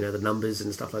the numbers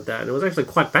and stuff like that. And it was actually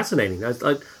quite fascinating.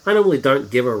 I normally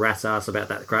don't give a rat's ass about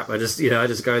that crap. I just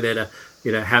go there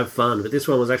to have fun. But this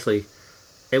one was actually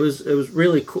it was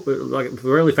really cool,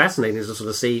 really fascinating to sort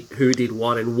of see who did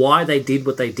what and why they did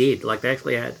what they did.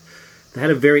 They had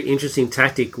a very interesting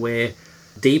tactic where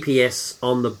DPS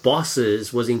on the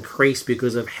bosses was increased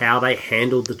because of how they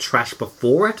handled the trash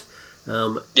before it.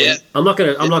 I'm not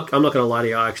gonna lie to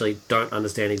you. I actually don't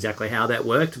understand exactly how that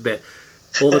worked, but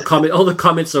all the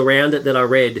comments around it that I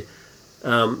read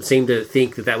seemed to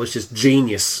think that was just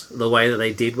genius, the way that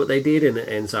they did what they did,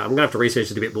 and so I'm going to have to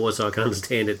research it a bit more so I can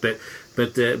understand it. But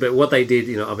what they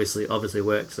did, obviously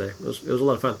worked. So it was a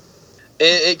lot of fun.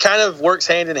 It kind of works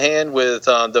hand in hand with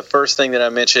the first thing that I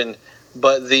mentioned.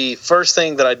 But the first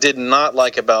thing that I did not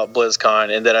like about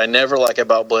BlizzCon, and that I never like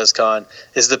about BlizzCon,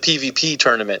 is the PvP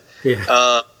tournament.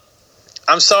 Yeah.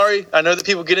 I'm sorry. I know that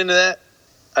people get into that.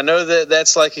 I know that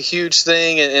that's like a huge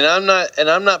thing, and I'm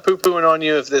not poo-pooing on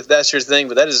you if that's your thing,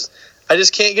 but I just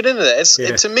can't get into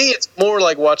that. To me, it's more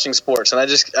like watching sports, and I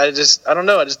don't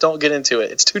know. I just don't get into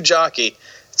it. It's too jockey.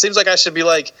 It seems like I should be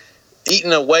like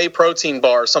eating a whey protein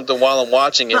bar or something while I'm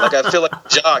watching it. Like I feel like a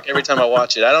jock every time I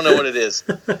watch it. I don't know what it is.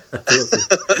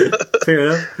 Fair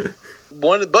enough.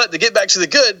 But to get back to the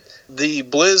good, the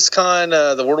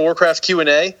BlizzCon, the World of Warcraft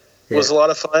Q&A was a lot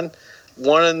of fun.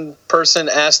 One person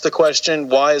asked the question,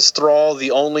 why is Thrall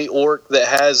the only orc that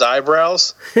has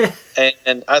eyebrows?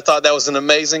 and I thought that was an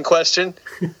amazing question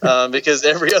because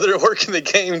every other orc in the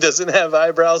game doesn't have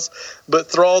eyebrows, but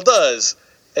Thrall does.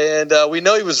 And we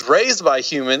know he was raised by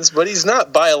humans, but he's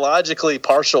not biologically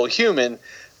partial human.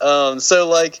 So,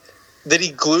 like, did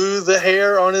he glue the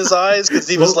hair on his eyes? Because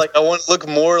he was like, I want to look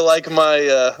more like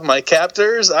my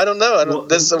captors? I don't know.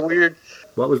 That's a weird...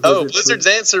 What was Blizzard's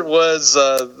answer was,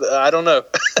 I don't know.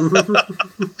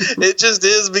 It just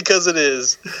is because it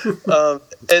is.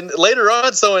 And later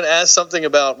on, someone asked something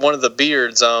about one of the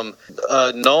beards.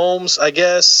 Gnomes, I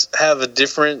guess, have a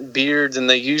different beard than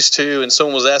they used to. And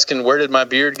someone was asking, where did my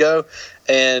beard go?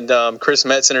 And Chris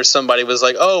Metzen or somebody was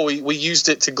like, oh, we used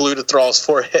it to glue to Thrall's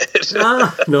forehead.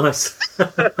 Nice.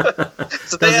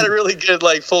 So they had a really good,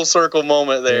 like, full circle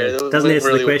moment there. Yeah. Doesn't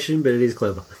answer the question, but it is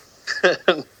clever.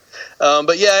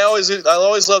 But yeah, I always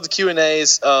love the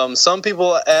Q&As. Some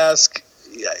people ask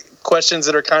questions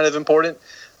that are kind of important,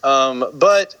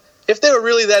 but if they were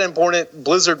really that important,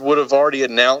 Blizzard would have already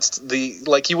announced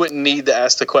you wouldn't need to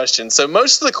ask the question. So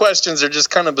most of the questions are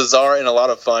just kind of bizarre and a lot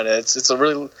of fun. It's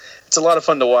a lot of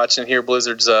fun to watch and hear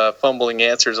Blizzard's fumbling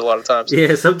answers a lot of times.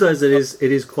 Yeah, sometimes it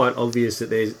is quite obvious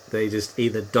that they just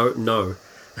either don't know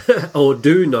or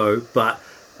do know, but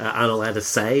aren't allowed to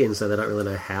say, and so they don't really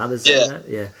know how to say that.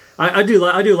 Yeah. I do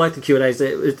like the Q&As.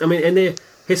 I mean, and they're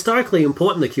historically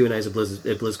important, the Q&As at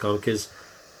BlizzCon, because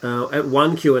at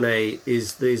one Q&A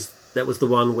that was the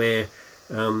one where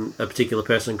a particular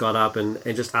person got up and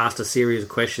just asked a series of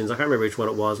questions. I can't remember which one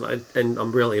it was, and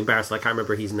I'm really embarrassed. I can't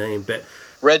remember his name, but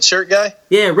red shirt guy.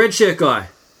 Yeah, red shirt guy.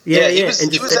 Yeah, he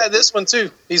was at this one too.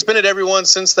 He's been at every one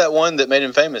since that one that made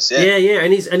him famous. Yeah,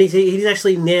 and he's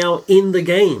actually now in the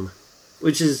game,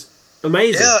 which is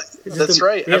amazing. Yeah, that's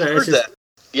right. I've heard that.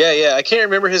 Yeah. I can't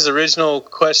remember his original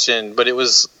question, but it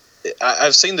was.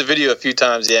 I've seen the video a few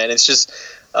times. Yeah, and it's just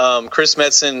Chris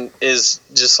Metzen is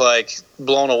just like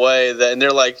blown away that, and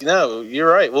they're like, "No,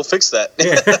 you're right. We'll fix that."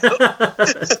 Yeah.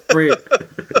 Brilliant.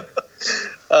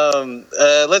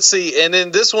 Let's see, and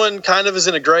then this one kind of is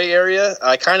in a gray area.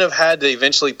 I kind of had to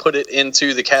eventually put it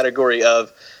into the category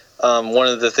of one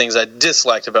of the things I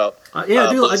disliked about. I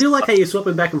do like how you're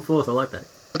swapping back and forth. I like that.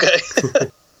 Okay.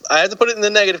 I had to put it in the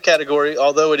negative category,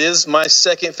 although it is my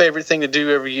second favorite thing to do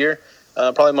every year.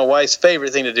 Probably my wife's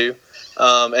favorite thing to do.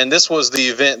 And this was the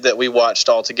event that we watched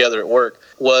all together at work,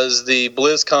 was the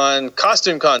BlizzCon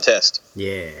costume contest.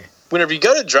 Yeah. Whenever you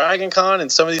go to Dragon Con and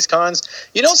some of these cons,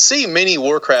 you don't see many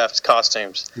Warcraft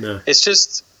costumes. No.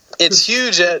 It's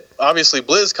huge at, obviously,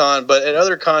 BlizzCon, but at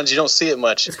other cons you don't see it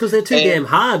much. It's because they're too damn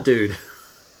hard, dude.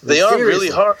 They are really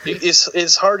hard.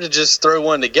 It's hard to just throw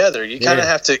one together. You kind of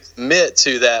have to commit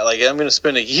to that. Like, I'm going to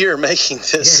spend a year making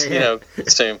this,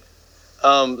 costume.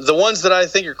 The ones that I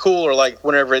think are cool are like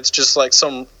whenever it's just like that's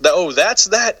the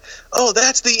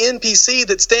NPC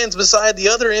that stands beside the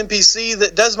other NPC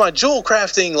that does my jewel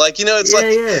crafting. Like, it's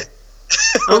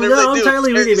I'm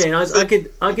totally with you, man.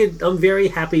 I'm very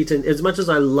happy to, as much as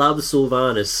I love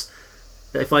Sylvanas.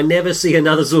 If I never see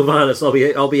another Sylvanas,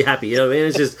 I'll be happy. You know what I mean?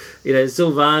 It's just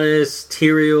Sylvanas,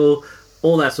 Tyrael,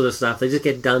 all that sort of stuff. They just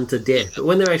get done to death. But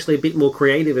when they're actually a bit more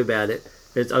creative about it,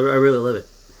 I really love it.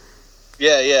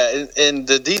 Yeah, and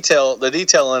the detail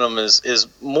in them is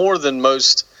more than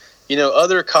most.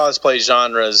 Other cosplay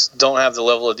genres don't have the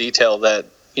level of detail that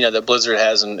that Blizzard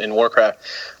has in Warcraft.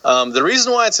 The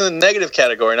reason why it's in the negative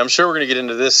category, and I'm sure we're going to get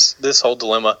into this whole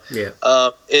dilemma,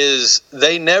 is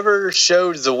they never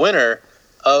showed the winner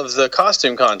of the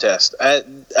costume contest.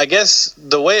 I guess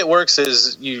the way it works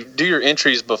is you do your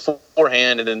entries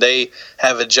beforehand, and then they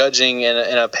have a judging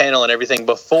and a panel and everything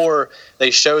before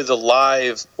they show the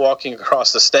live walking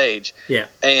across the stage. Yeah.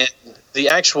 And the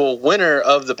actual winner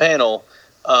of the panel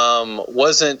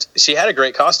wasn't. She had a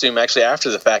great costume actually after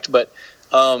the fact, but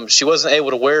she wasn't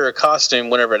able to wear a costume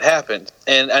whenever it happened.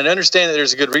 And I understand that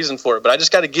there's a good reason for it, but I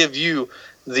just got to give you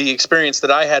the experience that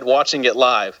I had watching it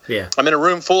live. Yeah. I'm in a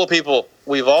room full of people.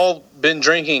 We've all been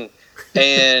drinking,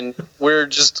 and we're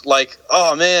just like,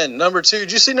 oh man, number 2.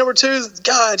 Did you see number 2?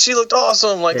 God, she looked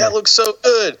awesome. Like, that looks so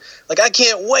good. Like, I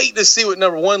can't wait to see what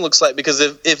number 1 looks like, because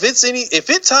if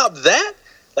it topped that,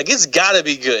 like, it's got to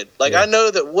be good. Like, I know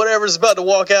that whatever's about to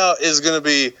walk out is going to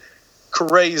be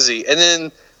crazy. And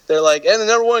then they're like, and the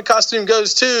number 1 costume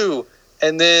goes too.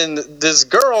 And then this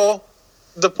girl,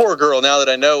 the poor girl, now that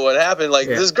I know what happened, like,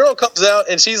 this girl comes out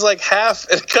and she's like half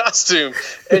in a costume.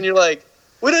 And you're like,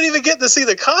 we don't even get to see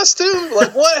the costume?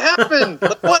 Like, what happened?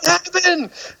 Like, what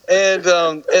happened?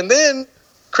 And then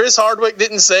Chris Hardwick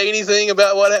didn't say anything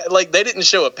about like, they didn't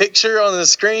show a picture on the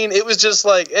screen. It was just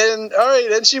like, and all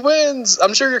right, and she wins.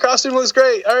 I'm sure your costume looks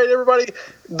great. All right, everybody,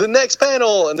 the next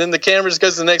panel. And then the camera just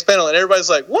goes to the next panel, and everybody's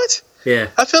like, what? Yeah.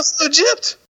 I feel so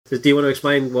gypped. Do you want to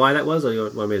explain why that was, or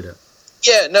you want me to do it?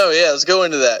 Yeah, let's go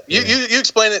into that. You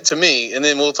explain it to me, and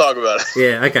then we'll talk about it.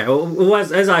 Yeah, okay. Well,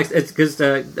 because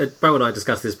Bro and I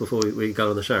discussed this before we got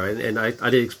on the show, and I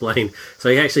did explain. So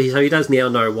he does now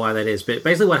know why that is. But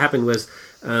basically, what happened was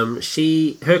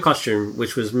her costume,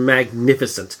 which was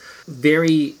magnificent,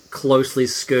 very closely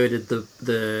skirted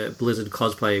the Blizzard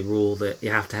cosplay rule that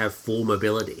you have to have full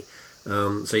mobility.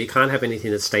 So you can't have anything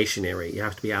that's stationary. You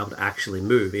have to be able to actually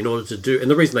move in order to do.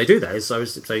 And the reason they do that is so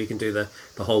you can do the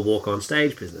whole walk on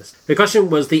stage business. Her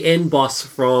costume was the end boss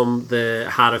from the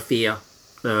Heart of Fear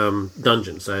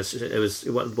dungeon. So it was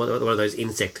one of those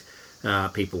insect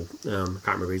people. Can't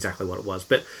remember exactly what it was,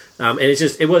 but and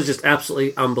it was just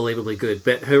absolutely unbelievably good.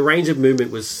 But her range of movement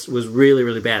was really,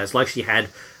 really bad. It's like she had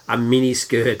a mini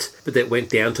skirt, but that went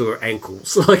down to her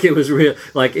ankles. Like, it was real.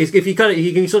 Like, if you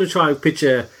can sort of try and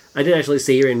picture. I did actually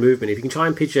see her in movement. If you can try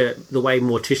and picture the way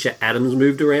Morticia Addams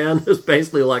moved around, it was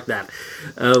basically like that.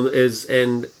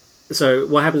 And so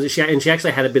what happens is she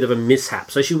actually had a bit of a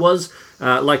mishap. So she was,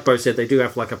 like Bo said, they do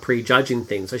have like a pre-judging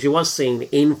thing. So she was seen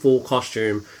in full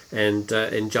costume and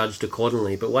judged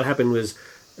accordingly. But what happened was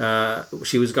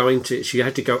she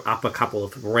had to go up a couple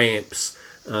of ramps,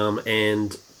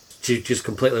 and she just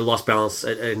completely lost balance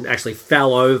and actually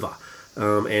fell over.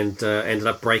 And ended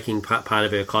up breaking part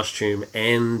of her costume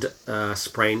and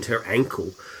sprained her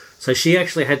ankle. So she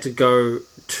actually had to go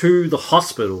to the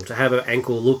hospital to have her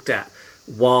ankle looked at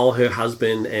while her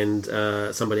husband and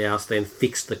somebody else then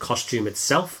fixed the costume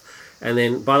itself. And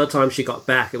then by the time she got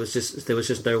back, there was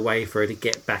just no way for her to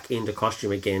get back into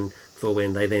costume again for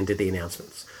when they then did the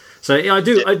announcements. So yeah, I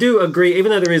do agree,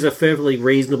 even though there is a perfectly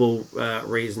reasonable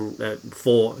reason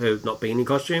for her not being in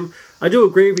costume, I do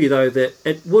agree with you, though, that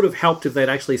it would have helped if they'd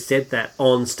actually said that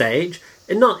on stage,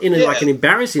 and not in like an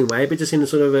embarrassing way, but just in a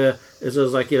sort of it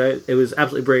was like, it was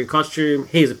absolutely brilliant costume,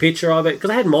 here's a picture of it, because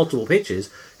I had multiple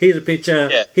pictures, here's a picture,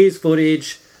 here's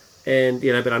footage, and,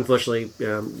 but unfortunately,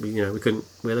 we couldn't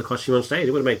wear the costume on stage.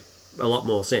 It would have made a lot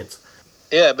more sense.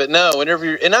 Yeah, but no, whenever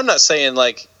you're... And I'm not saying,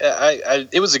 like...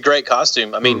 it was a great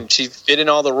costume. I mean, she fit in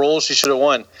all the roles. She should have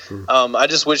won. I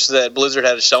just wish that Blizzard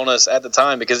had shown us at the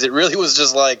time, because it really was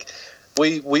just like...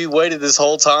 We waited this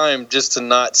whole time just to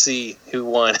not see who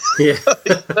won. Yeah.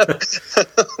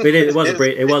 It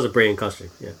was a brilliant costume,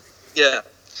 yeah. Yeah.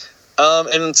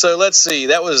 And so let's see.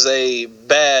 That was a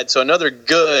bad... So another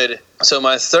good... So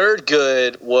my third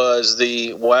good was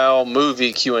the WoW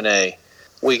movie Q&A.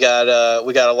 We got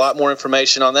a lot more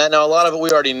information on that. Now, a lot of it we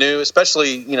already knew,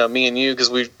 especially, me and you, because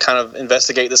we kind of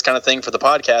investigate this kind of thing for the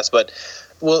podcast. But,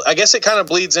 well, I guess it kind of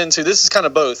bleeds into, this is kind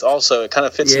of both also. It kind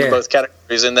of fits into both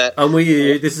categories in that. I'm with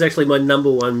you. This is actually my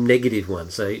number one negative one.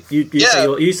 So you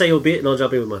say your bit and I'll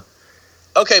jump in with mine.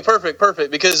 Okay, perfect.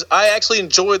 Because I actually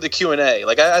enjoyed the Q&A.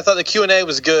 Like, I thought the Q&A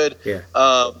was good. Yeah.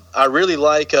 I really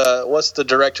like, what's the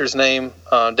director's name?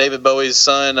 David Bowie's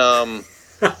son,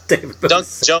 Duncan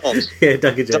Jones. Yeah,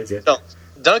 Duncan Jones,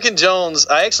 Duncan Jones,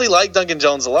 I actually like Duncan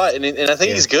Jones a lot, and I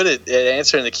think he's good at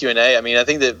answering the Q&A. I mean, I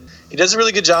think that he does a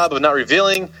really good job of not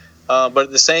revealing, but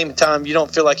at the same time, you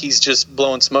don't feel like he's just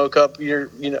blowing smoke up.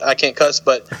 I can't cuss,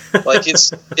 but like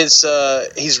it's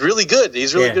he's really good.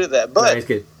 He's really good at that. But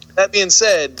that being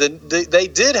said, they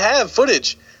did have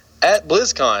footage at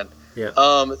BlizzCon.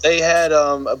 Yeah. They had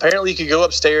apparently you could go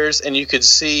upstairs and you could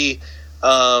see.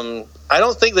 I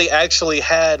don't think they actually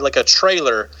had like a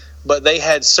trailer, but they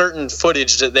had certain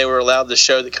footage that they were allowed to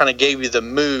show that kind of gave you the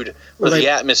mood or the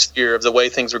atmosphere of the way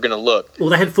things were going to look. Well,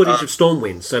 they had footage of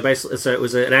Stormwind, so basically, it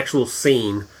was an actual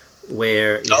scene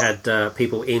where you had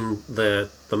people in the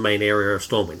main area of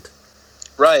Stormwind.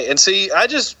 Right, and see,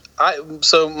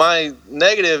 so my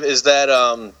negative is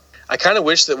that I kind of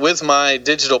wish that with my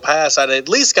digital pass, I'd at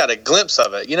least got a glimpse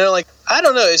of it. You know, like, I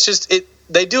don't know. It's just,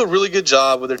 they do a really good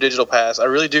job with their digital pass. I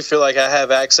really do feel like I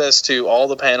have access to all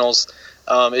the panels.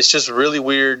 It's just really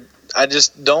weird. I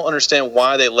just don't understand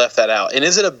why they left that out. And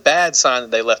is it a bad sign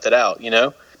that they left it out? You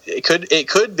know, it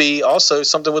could be also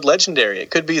something with Legendary. It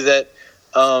could be that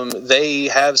they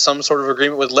have some sort of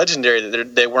agreement with Legendary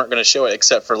that they weren't going to show it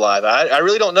except for live. I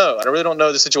really don't know. I really don't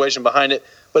know the situation behind it,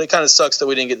 but it kind of sucks that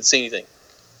we didn't get to see anything.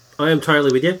 I am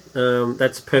totally with you.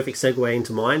 That's a perfect segue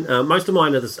into mine. Most of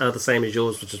mine are the same as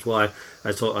yours, which is why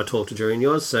I talked during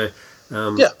yours. So,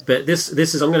 yeah. But this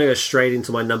is, I'm going to go straight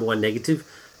into my number one negative.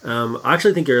 I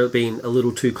actually think you're being a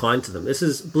little too kind to them.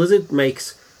 Blizzard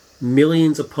makes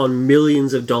millions upon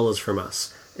millions of dollars from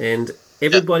us, and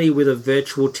everybody with a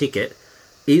virtual ticket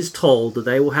is told that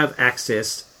they will have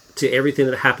access to everything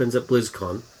that happens at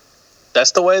BlizzCon.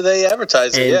 That's the way they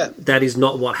advertise it, yeah. That is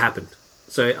not what happened.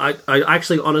 So I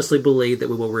actually honestly believe that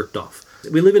we were ripped off.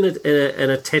 We live in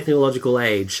a technological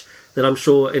age that I'm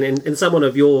sure, and someone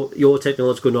of your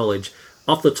technological knowledge,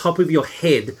 off the top of your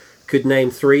head, could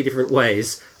name 3 different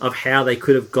ways of how they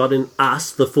could have gotten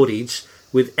us the footage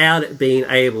without it being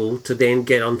able to then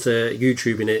get onto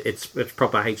YouTube in its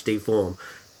proper HD form.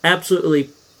 Absolutely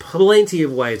plenty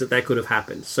of ways that could have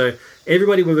happened. So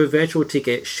everybody with a virtual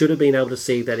ticket should have been able to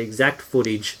see that exact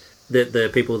footage that the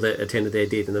people that attended there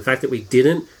did. And the fact that we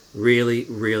didn't really,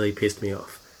 really pissed me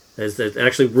off. It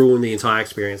actually ruined the entire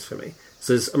experience for me.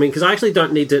 So, because I actually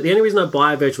don't need to... The only reason I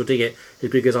buy a virtual ticket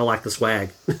is because I like the swag.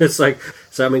 It's like...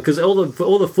 So, because all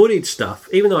the footage stuff,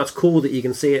 even though it's cool that you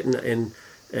can see it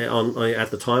on at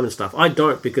the time and stuff, I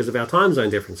don't because of our time zone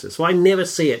differences. So I never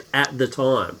see it at the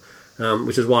time,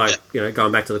 which is why,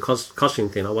 going back to the costume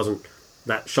thing, I wasn't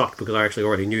that shocked because I actually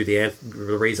already knew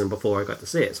the reason before I got to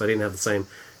see it. So I didn't have the same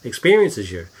experience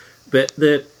as you. But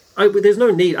there's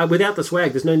no need... without the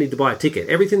swag, there's no need to buy a ticket.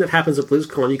 Everything that happens at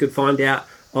BlizzCon, you could find out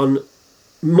on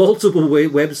multiple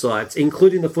websites,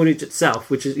 including the footage itself,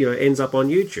 which is ends up on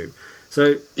YouTube.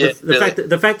 So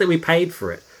the fact that we paid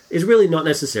for it is really not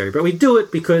necessary, but we do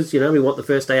it because we want the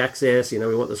first day access,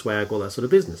 we want the swag, all that sort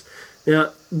of business.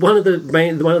 Now, one of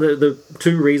the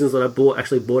 2 reasons that I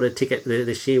bought a ticket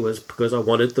this year was because I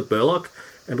wanted the Burlock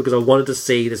and because I wanted to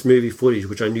see this movie footage,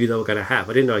 which I knew they were going to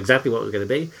have. I didn't know exactly what it was going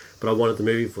to be, but I wanted the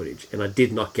movie footage, and I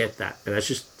did not get that, and that's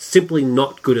just simply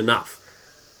not good enough.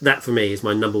 That for me is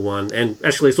my number one, and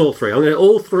actually it's all 3.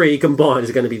 All 3 combined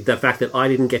is going to be the fact that I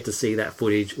didn't get to see that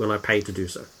footage when I paid to do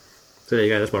so. So there you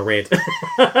go. That's my rant.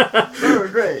 Oh,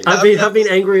 great! I've been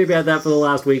angry about that for the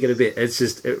last week and a bit.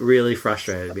 It really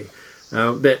frustrated me.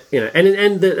 But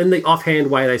and the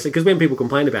offhand way they say, because when people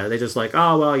complain about it, they're just like,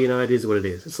 oh well, it is what it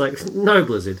is. It's like, no,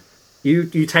 Blizzard,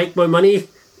 you take my money,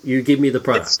 you give me the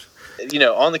product.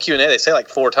 On the Q&A, they say like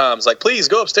 4 times, like, please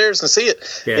go upstairs and see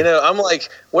it. Yeah. I'm like,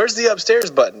 where's the upstairs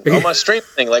button on my stream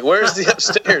thing? Like, where's the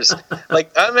upstairs?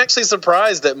 Like, I'm actually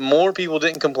surprised that more people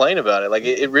didn't complain about it. Like,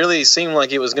 it really seemed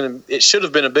like it should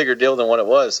have been a bigger deal than what it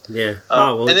was. Yeah.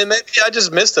 And then maybe I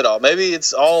just missed it all. Maybe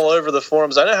it's all over the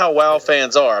forums. I know how WoW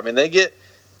fans are. I mean, they get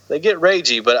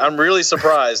ragey, but I'm really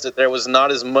surprised that there was not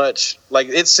as much. Like,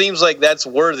 it seems like that's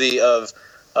worthy of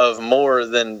more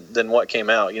than what came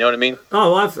out. You know what I mean?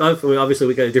 Oh, obviously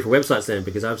we go to different websites then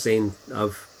because I've seen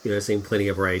plenty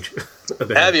of rage.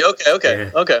 Have you?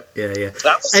 Okay. Yeah.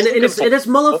 And it's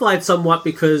mollified somewhat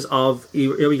because of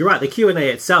you're right. The Q&A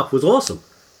itself was awesome.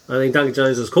 I think Duncan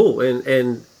Jones was cool, and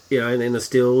in the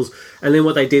stills, and then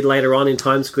what they did later on in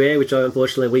Times Square, which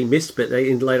unfortunately we missed, but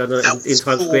in Times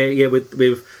Square,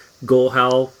 with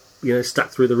Gorehal,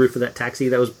 stuck through the roof of that taxi,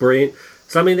 that was brilliant.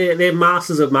 So, I mean, they're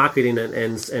masters of marketing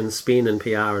and spin and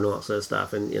PR and all that sort of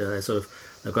stuff. And,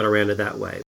 they've got around it that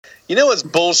way. You know what's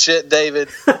bullshit, David?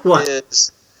 What?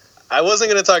 I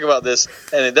wasn't going to talk about this,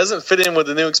 and it doesn't fit in with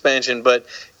the new expansion, but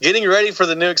getting ready for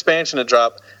the new expansion to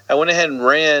drop, I went ahead and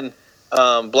ran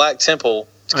Black Temple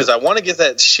because I want to get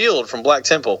that shield from Black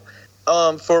Temple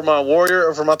for my warrior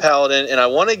or for my paladin, and I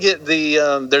want to get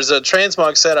there's a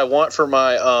transmog set I want for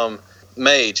my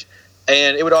mage.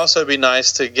 And it would also be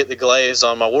nice to get the glaives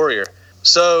on my warrior.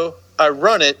 So I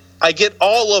run it. I get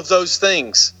all of those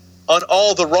things on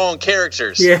all the wrong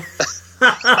characters. Yeah.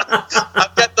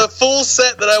 I've got the full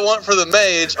set that I want for the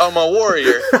mage on my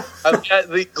warrior. I've got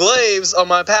the glaives on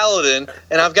my paladin,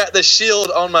 and I've got the shield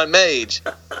on my mage.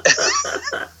 I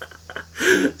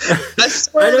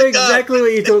know exactly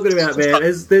what you're talking about, man.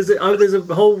 There's a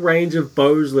whole range of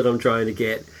bows that I'm trying to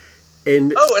get.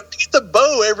 And I get the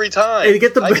bow every time. And you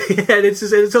get and it's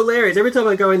hilarious. Every time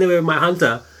I go in there with my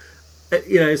hunter,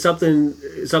 something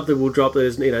will drop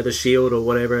as the shield or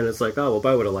whatever, and it's like, oh well,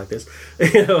 Bo would have liked this,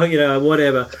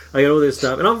 whatever. I got all this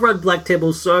stuff, and I've run Black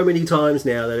Temple so many times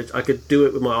now that I could do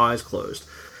it with my eyes closed.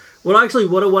 What I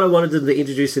wanted them to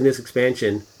introduce in this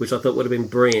expansion, which I thought would have been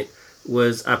brilliant,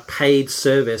 was a paid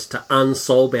service to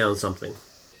unsoulbound something.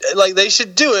 Like, they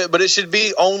should do it, but it should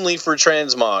be only for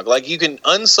transmog. Like, you can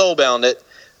unsoulbound it,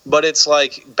 but it's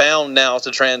like bound now to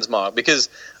transmog, because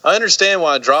I understand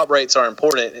why drop rates are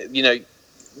important.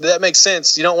 That makes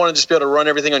sense. You don't want to just be able to run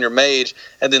everything on your mage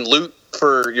and then loot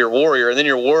for your warrior, and then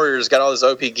your warrior's got all this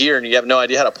OP gear and you have no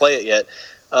idea how to play it yet.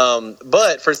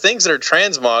 But for things that are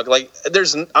transmog, like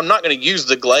I'm not going to use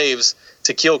the glaives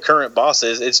to kill current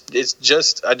bosses. It's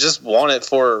just, I just want it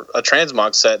for a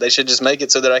transmog set. They should just make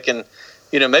it so that I can,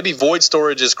 maybe void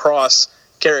storage is cross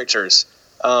characters.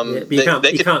 But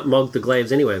you can't mog the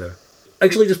glaives anyway, though.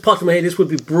 Actually, just popped in my head, this would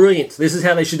be brilliant. This is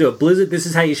how they should do it. Blizzard, this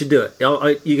is how you should do it.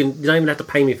 You don't even have to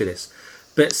pay me for this.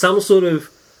 But some sort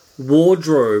of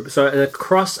wardrobe, so a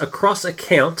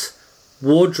cross-account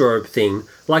wardrobe thing,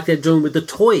 like they're doing with the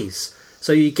toys.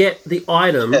 So you get the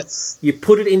item, yes. You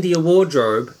put it into your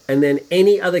wardrobe, and then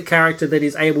any other character that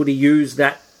is able to use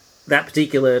that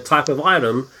particular type of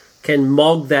item can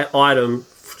mog that item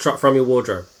from your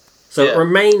wardrobe. So it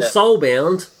remains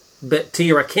soulbound, but to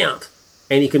your account,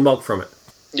 and you can mog from it.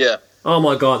 Yeah. Oh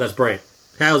my god, that's brilliant.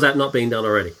 How is that not being done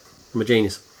already? I'm a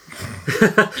genius.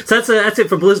 So that's it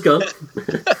for BlizzCon.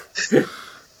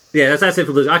 Yeah, that's it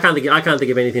for BlizzCon. I can't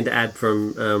think of anything to add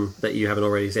from that you haven't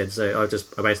already said. So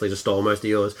I basically just stole most of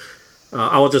yours.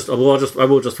 I will just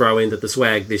throw in that the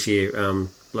swag this year,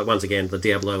 like once again, the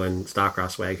Diablo and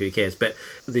StarCraft swag. Who cares? But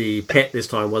the pet this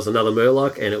time was another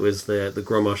Murloc, and it was the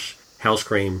Grommash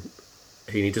Hellscream.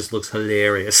 He just looks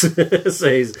hilarious. So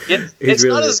it's really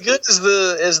not as good as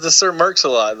the Sir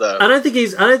Murks-a-Lot, though. I don't think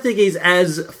he's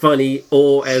as funny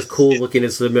or as cool looking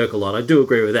as the Murk-a-Lot. I do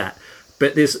agree with that.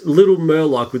 But this little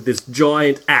Murloc with this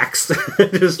giant axe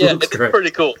just looks great. It's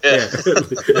pretty cool. Yeah.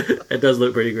 It does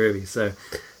look pretty groovy. So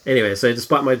anyway,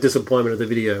 despite my disappointment of the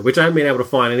video, which I haven't been able to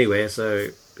find anywhere, so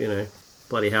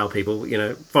bloody hell, people,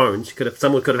 phones.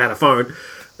 Someone could have had a phone,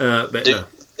 but dude, no.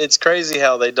 It's crazy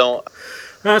how they don't.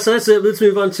 So that's it. Let's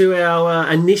move on to our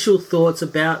initial thoughts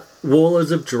about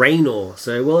Warlords of Draenor.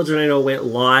 So Warlords of Draenor went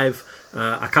live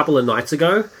a couple of nights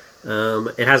ago.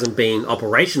 It hasn't been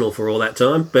operational for all that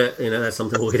time, but that's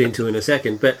something we'll get into in a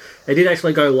second. But it did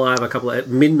actually go live at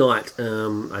midnight.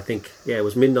 I think it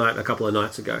was midnight a couple of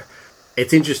nights ago.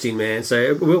 It's interesting, man.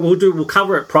 So we'll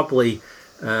cover it properly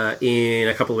in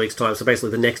a couple of weeks' time. So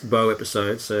basically, the next Bow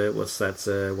episode. So what's that?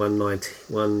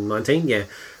 119. Yeah.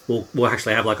 We'll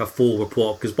actually have like a full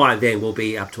report, because by then we'll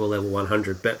be up to a level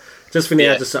 100. But just for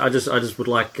now, I just would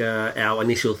like our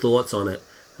initial thoughts on it.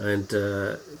 And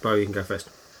Bo, you can go first.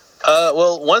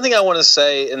 Well, one thing I want to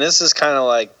say, and this is kind of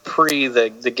like pre the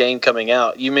game coming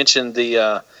out. You mentioned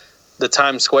the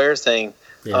Times Square thing.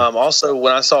 Yeah. Also,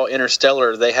 when I saw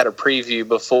Interstellar, they had a preview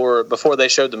before they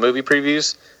showed the movie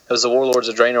previews. It was the Warlords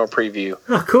of Draenor preview.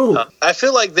 Oh, cool! I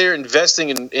feel like they're investing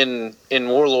in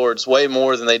Warlords way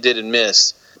more than they did in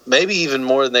Mist. Maybe even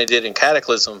more than they did in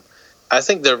Cataclysm. I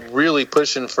think they're really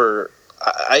pushing for,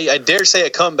 I dare say, a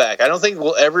comeback. I don't think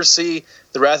we'll ever see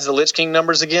the Wrath of the Lich King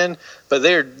numbers again, but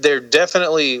they're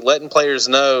definitely letting players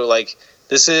know, like,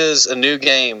 this is a new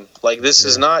game. Like, this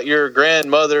is not your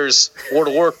grandmother's World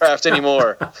of Warcraft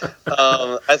anymore.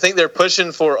 I think they're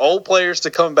pushing for old players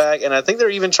to come back, and I think they're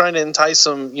even trying to entice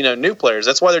some, new players.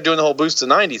 That's why they're doing the whole Boost to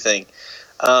 90 thing.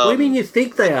 What do you mean you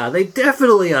think they are? They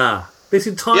definitely are. This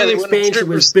entire expansion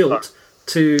was built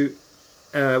to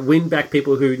win back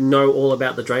people who know all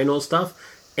about the Draenor stuff,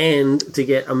 and to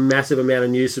get a massive amount of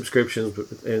new subscriptions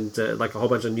and like a whole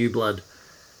bunch of new blood.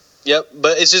 Yep,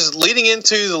 but it's just leading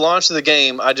into the launch of the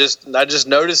game. I just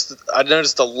noticed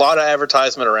a lot of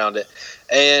advertisement around it,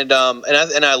 and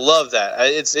I love that.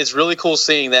 It's really cool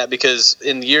seeing that, because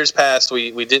in years past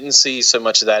we didn't see so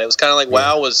much of that. It was kind of like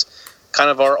WoW was kind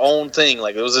of our own thing.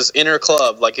 Like, it was this inner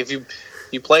club. Like, if you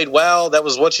played WoW, that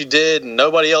was what you did, and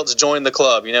nobody else joined the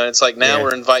club. It's like now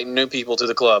we're inviting new people to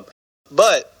the club.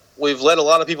 But we've let a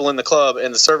lot of people in the club,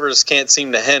 and the servers can't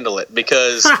seem to handle it,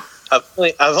 because I've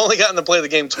only gotten to play the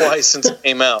game twice since it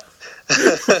came out.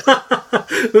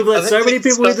 We've let so many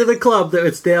people into the club that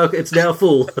it's now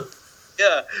full.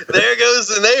 Yeah, there goes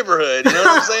the neighborhood. You know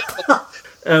what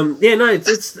I'm saying?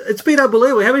 It's been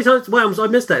unbelievable. How many times? Wow, I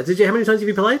missed that. How many times have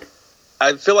you played?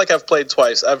 I feel like I've played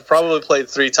twice. I've probably played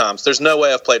 3 times. There's no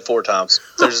way I've played 4 times.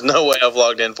 There's no way I've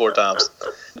logged in 4 times.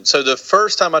 So the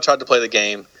first time I tried to play the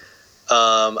game,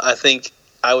 I think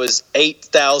I was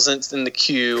 8,000th in the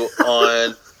queue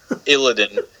on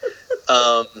Illidan.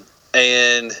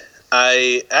 And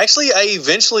I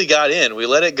eventually got in. We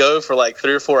let it go for like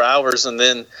 3 or 4 hours, and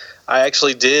then I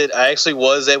actually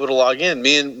was able to log in.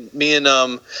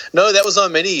 No, that was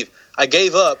on Medivh. I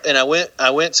gave up and I went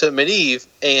to Medivh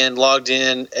and logged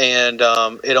in, and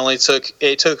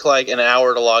it took like an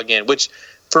hour to log in, which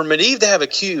for Medivh to have a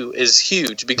queue is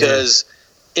huge because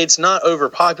it's not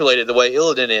overpopulated the way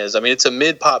Illidan is. I mean, it's a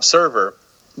mid-pop server,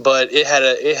 but it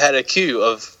had a queue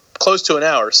of close to an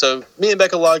hour. So me and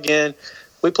Becca log in,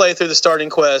 we play through the starting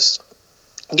quest,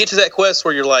 get to that quest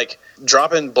where you're like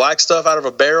dropping black stuff out of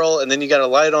a barrel, and then you got to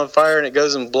light it on fire and it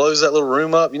goes and blows that little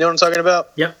room up. You know what I'm talking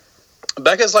about? Yep.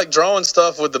 Becca's like drawing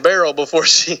stuff with the barrel before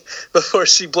she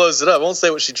blows it up. I won't say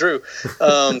what she drew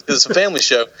because it's a family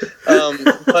show.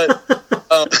 But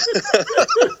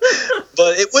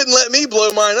it wouldn't let me blow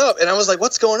mine up, and I was like,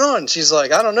 "What's going on?" She's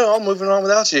like, "I don't know. I'm moving on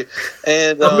without you."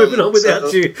 And I'm moving on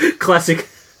without you. Classic.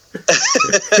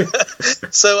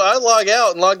 So I log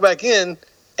out and log back in,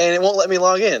 and it won't let me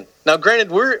log in. Now,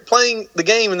 granted, we're playing the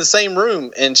game in the same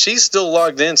room, and she's still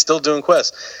logged in, still doing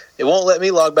quests. It won't let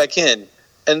me log back in.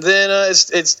 And then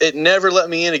it never let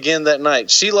me in again that night.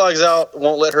 She logs out,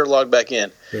 won't let her log back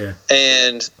in. Yeah.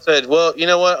 And said, well, you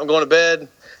know what? I'm going to bed.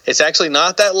 It's actually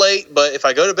not that late, but if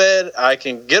I go to bed, I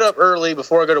can get up early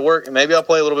before I go to work, and maybe I'll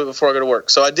play a little bit before I go to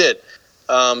work. So I did,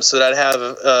 so that I'd have,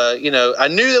 I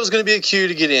knew there was going to be a queue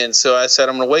to get in. So I said,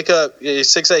 I'm going to wake up at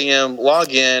 6 a.m.,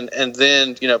 log in, and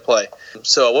then, play.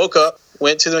 So I woke up,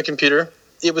 went to the computer.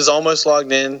 It was almost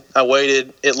logged in. I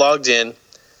waited. It logged in.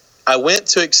 I went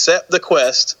to accept the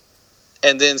quest,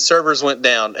 and then servers went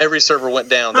down. Every server went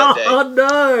down that day. Oh,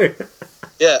 no!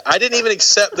 Yeah, I didn't even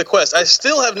accept the quest. I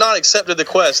still have not accepted the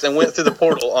quest and went through the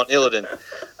portal on Illidan.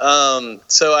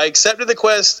 So I accepted the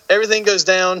quest. Everything goes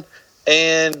down,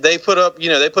 and they put up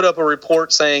a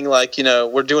report saying, like,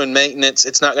 we're doing maintenance.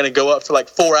 It's not going to go up for like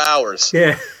 4 hours.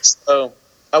 Yeah. So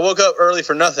I woke up early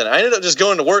for nothing. I ended up just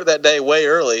going to work that day way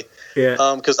early.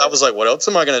 Yeah. Because I was like, what else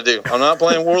am I going to do? I'm not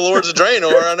playing Warlords of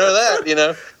Draenor. I know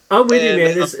that, I'm with you,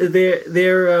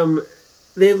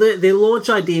 man. Their launch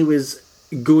idea was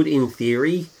good in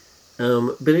theory,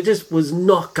 but it just was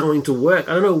not going to work.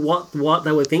 I don't know what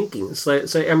they were thinking. So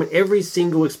I mean, every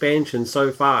single expansion so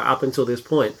far up until this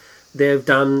point, they've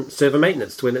done server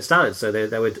maintenance to when it started. So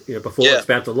they would, before it's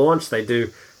about to launch,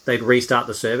 they'd restart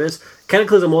the servers.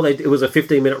 Cataclysm, it was a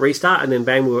 15-minute restart, and then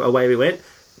bang, away we went.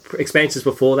 Expansions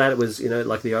before that, it was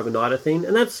like the overnighter thing,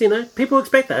 and that's people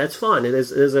expect that. It's fine.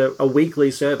 There's a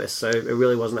weekly service, so it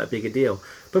really wasn't that big a deal.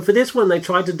 But for this one, they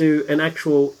tried to do an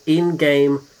actual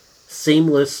in-game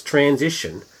seamless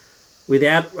transition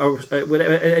without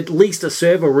at least a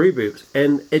server reboot,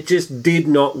 and it just did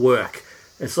not work.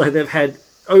 It's like they've had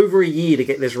over a year to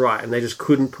get this right, and they just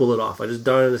couldn't pull it off. I just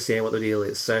don't understand what the deal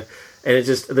is. So, and it's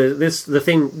just the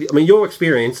thing. I mean, your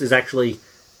experience is actually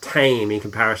tame in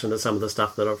comparison to some of the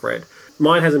stuff that I've read.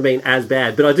 Mine hasn't been as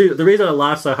bad, but the reason I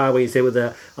laughed so hard when you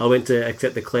said I went to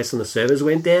accept the quest and the servers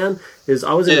went down is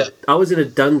I was in a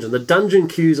dungeon. The dungeon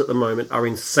queues at the moment are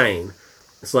insane.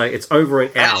 It's like it's over an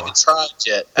hour. I haven't even tried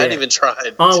yet. I haven't even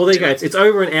tried. Oh well, there you go. It's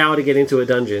over an hour to get into a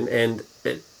dungeon, and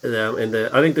I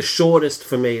think the shortest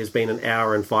for me has been an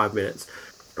hour and 5 minutes.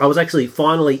 I was actually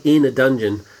finally in a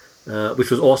dungeon, which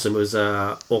was awesome. It was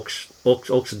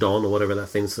Auxodon or whatever that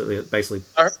thing's basically.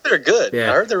 I heard they're good. Yeah.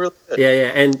 I heard they're really good.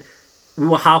 Yeah, and we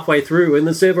were halfway through and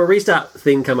the server restart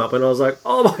thing come up, and I was like,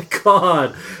 oh my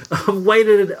god, I've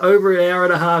waited over an hour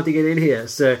and a half to get in here.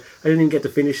 So I didn't even get to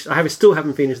finish. still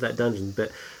haven't finished that dungeon, but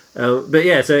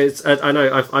yeah. So I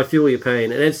know I feel your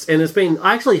pain, and it's been.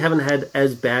 I actually haven't had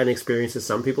as bad an experience as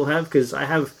some people have, because I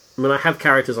have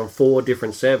characters on 4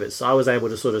 different servers, so I was able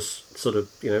to sort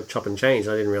of chop and change.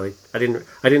 I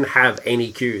didn't have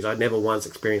any queues. I'd never once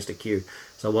experienced a queue,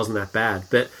 so it wasn't that bad.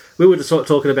 But we were just sort of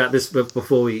talking about this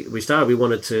before we started. We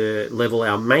wanted to level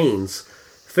our mains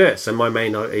first, and my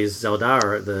main is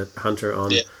Zeldara, the hunter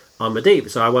on Medivh.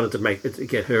 So I wanted to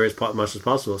get her as much as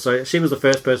possible. So she was the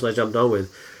first person I jumped on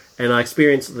with, and I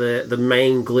experienced the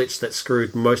main glitch that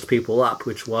screwed most people up,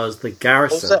 which was the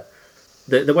garrison. What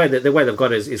was that? The way they've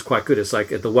got it is quite good. It's like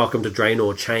the Welcome to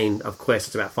Draenor chain of quests.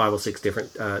 It's about 5 or 6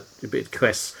 different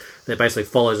quests that basically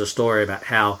follows a story about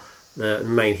how the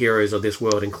main heroes of this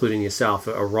world, including yourself,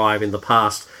 arrive in the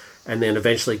past and then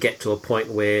eventually get to a point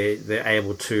where they're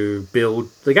able to build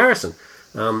the garrison.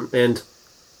 And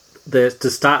to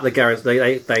start the garrison,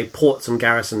 they port some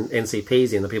garrison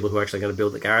NCPs in, the people who are actually going to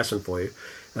build the garrison for you.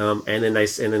 And then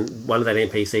one of that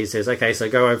NPC says, okay, so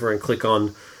go over and click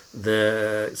on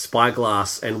the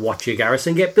spyglass and watch your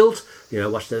garrison get built,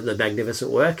 watch the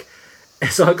magnificent work.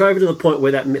 So I go over to the point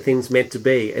where that thing's meant to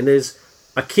be, and there's,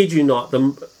 I kid you not,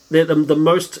 the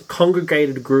most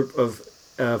congregated group of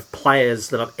of players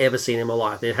that I've ever seen in my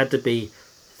life. There had to be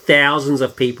thousands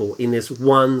of people in this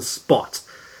one spot.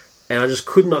 And I just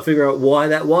could not figure out why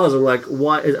that was. I'm like,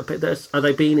 why are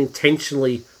they being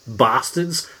intentionally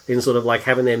bastards in sort of like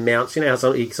having their mounts? You know how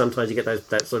sometimes you get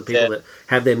that sort of people that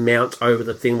have their mount over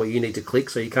the thing where you need to click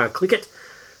so you can't click it.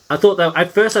 At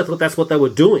first I thought that's what they were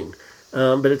doing.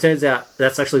 But it turns out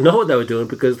that's actually not what they were doing,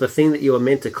 because the thing that you were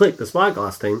meant to click, the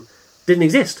spyglass thing, didn't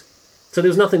exist. So there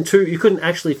was nothing you couldn't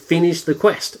actually finish the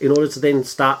quest in order to then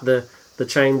start the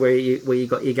chain where you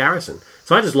got your garrison.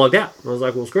 So I just logged out. I was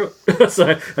like, well, screw it.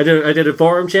 So I did a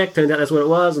forum check, turned out that's what it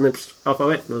was, and then off I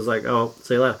went. I was like, oh,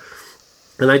 see you later.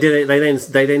 And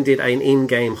they then did an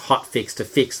in-game hotfix to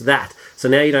fix that. So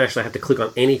now you don't actually have to click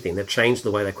on anything. They've changed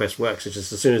the way that quest works. It's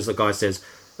just as soon as the guy says,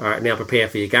 all right, now prepare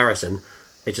for your garrison,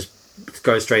 it just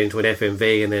goes straight into an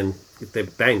FMV, and then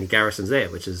bang, the garrison's there,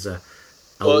 which is a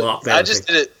lot better.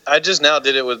 I just now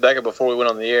did it with Becca before we went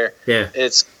on the air. Yeah.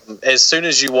 It's as soon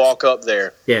as you walk up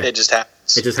there, it just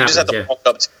happens. It just happens, you just have to walk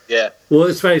up to Well,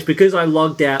 it's funny. It's because I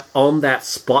logged out on that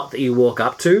spot that you walk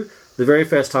up to. The very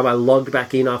first time I logged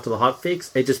back in after the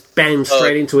hotfix, it just banged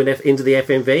straight into the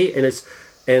FMV,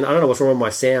 and I don't know what's wrong with my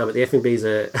sound, but the FMVs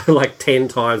are like 10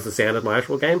 times the sound of my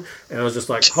actual game, and I was just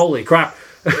like, holy crap.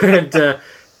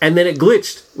 And then it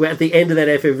glitched at the end of that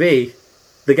FMV.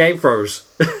 The game froze,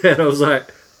 and I was like,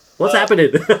 "What's happening?"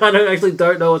 I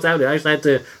don't know what's happening. I actually had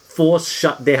to force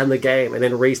shut down the game and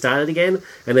then restart it again.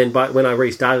 And then, when I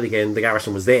restarted again, the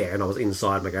garrison was there, and I was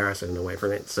inside my garrison and away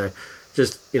from it. So,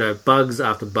 just bugs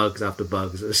after bugs after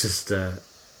bugs. It was just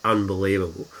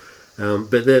unbelievable.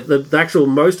 But the actual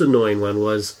most annoying one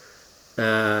was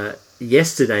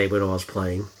yesterday when I was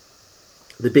playing.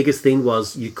 The biggest thing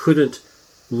was you couldn't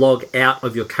log out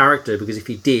of your character, because if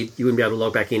you did, you wouldn't be able to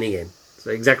log back in again. So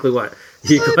exactly what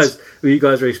you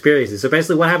guys were experiencing. So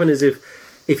basically what happened is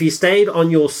if you stayed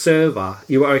on your server,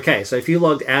 you were okay. So if you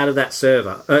logged out of that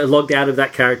server, logged out of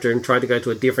that character and tried to go to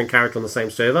a different character on the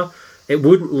same server, it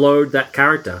wouldn't load that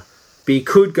character. But you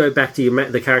could go back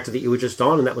to the character that you were just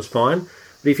on, and that was fine.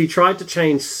 But if you tried to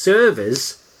change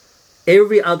servers,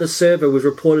 every other server was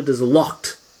reported as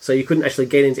locked. So you couldn't actually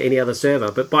get into any other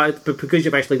server. But because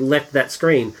you've actually left that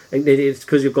screen, and it's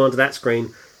because you've gone to that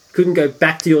screen, couldn't go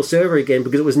back to your server again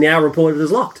because it was now reported as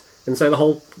locked. And so the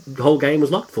whole game was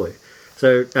locked for you.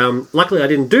 So luckily I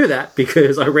didn't do that,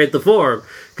 because I read the forum.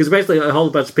 Because basically a whole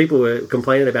bunch of people were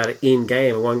complaining about it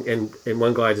in-game, and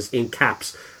one guy just in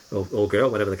caps, or girl,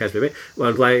 whatever the case may be,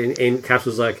 one player in caps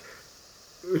was like,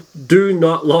 do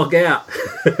not log out.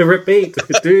 Repeat,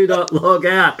 do not log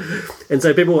out. And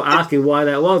so people were asking why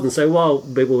that was. And so while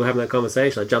people were having that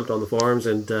conversation, I jumped on the forums,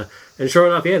 and sure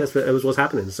enough, that was what's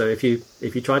happening. So if you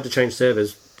tried to change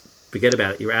servers, forget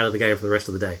about it. You're out of the game for the rest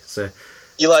of the day. So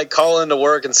you call into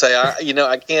work and say,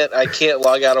 I can't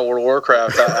log out of World of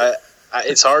Warcraft.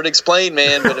 It's hard to explain,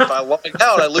 man, but if I log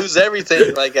out, I lose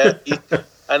everything.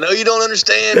 I know you don't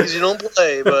understand because you don't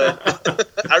play, but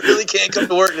I really can't come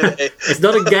to work today. It's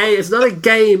not a game. It's not a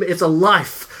game. It's a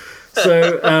life.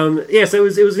 So so it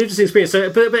was an interesting experience. So,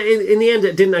 but in the end,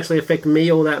 it didn't actually affect me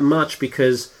all that much,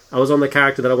 because I was on the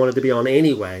character that I wanted to be on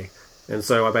anyway, and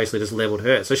so I basically just leveled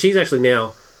her. So she's actually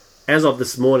now, as of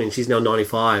this morning, she's now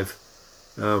 95,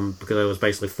 because I was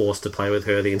basically forced to play with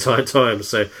her the entire time.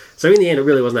 So in the end, it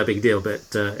really wasn't that big a deal,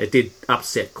 but it did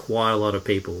upset quite a lot of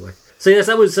people. So yes,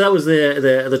 that was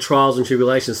the trials and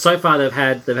tribulations. So far, they've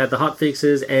had the hot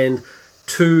fixes and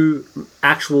 2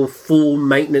 actual full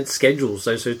maintenance schedules.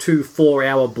 So 2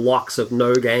 4-hour blocks of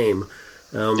no game.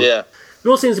 It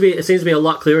all seems to be a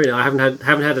lot clearer now. I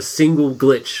haven't had a single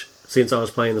glitch since I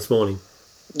was playing this morning.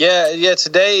 Yeah.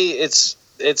 Today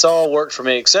it's all worked for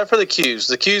me except for the queues.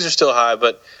 The queues are still high,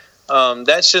 but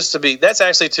that's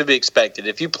actually to be expected.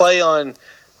 If you play on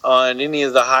any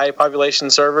of the high population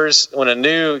servers, when a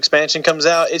new expansion comes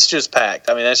out, it's just packed.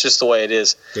 I mean, that's just the way it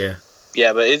is.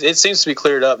 Yeah, but it seems to be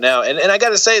cleared up now. And I got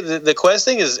to say, the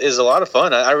questing is a lot of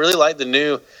fun. I really like the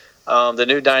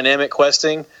new dynamic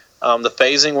questing. The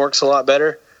phasing works a lot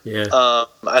better.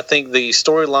 I think the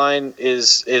storyline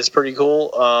is pretty cool.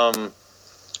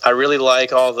 I really like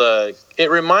it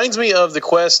reminds me of the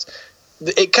quest.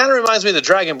 It kind of reminds me of the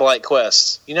Dragonblight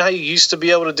quests. You know how you used to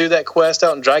be able to do that quest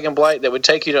out in Dragonblight that would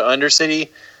take you to Undercity?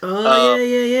 Oh,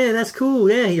 yeah, that's cool.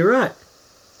 Yeah, you're right.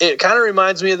 It kind of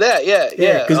reminds me of that, yeah.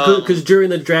 Because during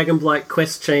the Dragonblight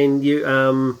quest chain, you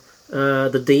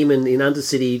the demon in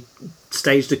Undercity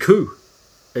staged a coup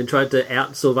and tried to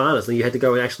out Sylvanas, and you had to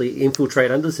go and actually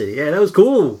infiltrate Undercity. Yeah, that was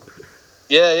cool.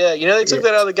 Yeah. They took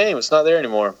that out of the game. It's not there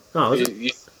anymore. Oh,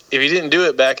 if you didn't do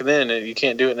it back then, you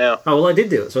can't do it now. Oh, well, I did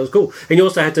do it, so it was cool. And you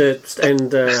also had to,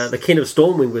 and the King of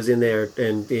Stormwind was in there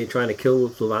and trying to kill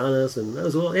Sylvanas, and that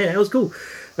was all. Yeah, it was cool.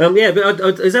 But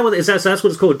is that what is that? So that's what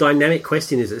it's called. Dynamic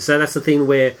questing, is it? So that's the thing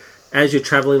where, as you're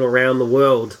traveling around the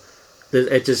world,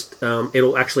 it just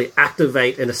it'll actually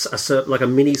activate like a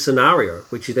mini scenario,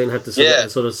 which you then have to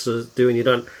sort of do, and you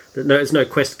don't. It's no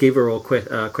quest giver or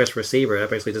quest receiver. It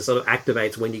basically just sort of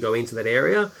activates when you go into that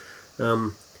area.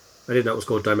 I didn't know it was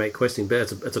called Dynamic Questing,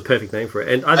 but it's a perfect name for it.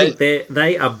 And I think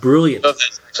they are brilliant. I don't know if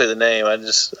that's actually the name.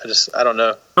 I don't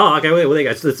know. Oh, okay. Well, there you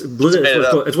go. It's Blizzard.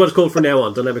 It's what it's called from now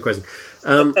on. Dynamic Questing.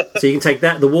 So you can take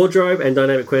that, the wardrobe, and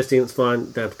Dynamic Questing. It's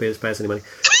fine. Don't have to pay us any money.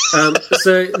 And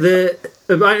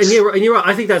you're right.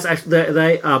 I think that's actually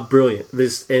they are brilliant.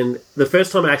 And the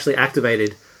first time I actually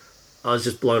activated, I was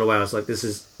just blown away. I was like, this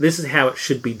is how it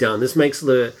should be done. This makes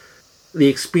the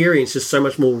experience just so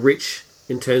much more rich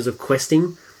in terms of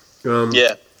questing.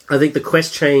 I think the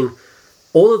quest chain,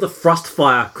 all of the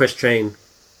Frostfire quest chain,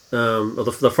 or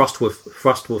the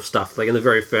Frostwolf stuff, like in the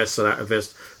very first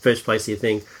place you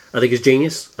think, I think is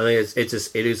genius. I think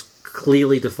it is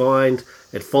clearly defined.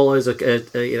 It follows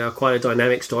quite a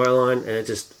dynamic storyline, and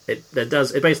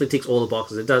it basically ticks all the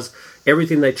boxes. It does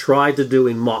everything they tried to do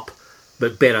in MoP,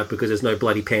 but better because there's no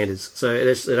bloody pandas. So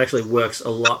it actually works a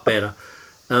lot better.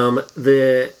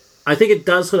 I think it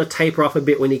does sort of taper off a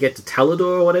bit when you get to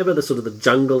Talador or whatever, the sort of the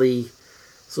jungly,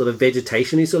 sort of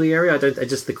vegetation-y sort of area.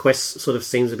 The quest sort of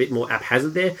seems a bit more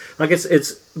haphazard there. Like it's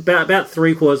about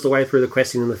 3/4 of the way through the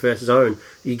questing in the first zone,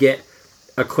 you get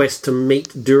a quest to meet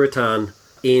Durotan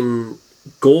in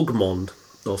Gorgmond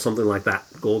or something like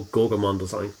that, Gorgmond or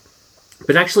something.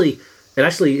 But it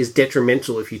actually is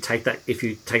detrimental if you take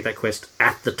that quest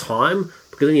at the time,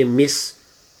 because then you miss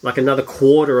like another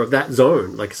quarter of that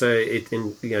zone, so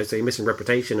you're missing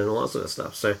reputation and all that sort of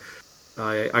stuff. So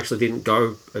I actually didn't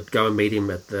go and meet him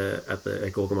at the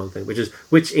Gorgomon thing,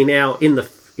 which in our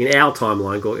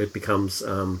timeline it becomes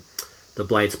the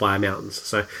Blade Spire Mountains.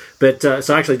 So I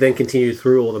actually then continued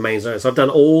through all the main zones. So I've done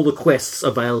all the quests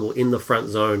available in the front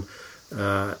zone,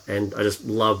 and I just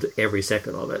loved every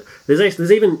second of it.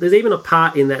 There's even a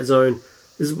part in that zone.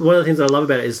 This is one of the things I love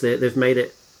about it is that they've made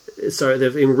it. So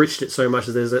they've enriched it so much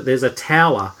that there's a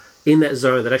tower in that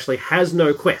zone that actually has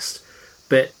no quest,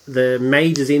 but the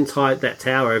mages inside that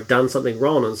tower have done something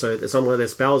wrong, and so some of their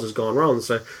spells has gone wrong.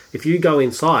 So if you go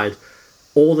inside,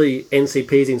 all the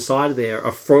NCPs inside of there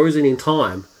are frozen in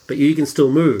time, but you can still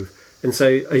move. And so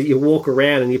you walk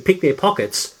around and you pick their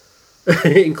pockets,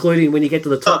 including when you get to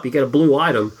the top, you get a blue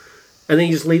item, and then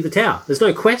you just leave the tower. There's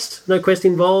no quest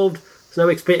involved. There's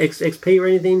no XP or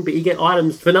anything, but you get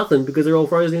items for nothing because they're all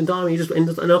frozen in time, and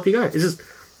and off you go. It's just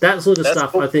that sort of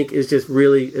stuff. Cool. I think is just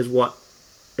really is what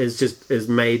has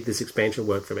made this expansion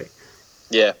work for me.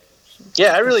 Yeah,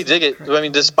 I really dig it. I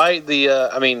mean, despite the,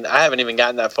 I haven't even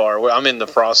gotten that far. I'm in the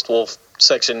Frostwolf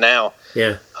section now.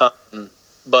 Yeah,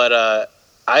 but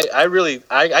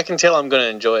I can tell I'm going to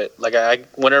enjoy it. Like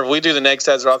whenever we do the next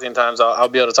Azerothian Times, I'll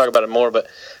be able to talk about it more, but.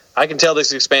 I can tell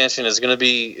this expansion is going to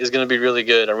be really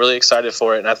good. I'm really excited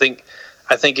for it, and I think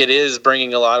it is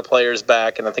bringing a lot of players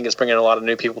back, and I think it's bringing a lot of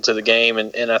new people to the game,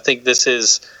 and I think this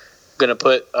is going to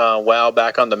put WoW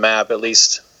back on the map, at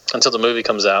least until the movie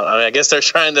comes out. I mean, I guess they're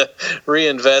trying to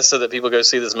reinvest so that people go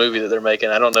see this movie that they're making.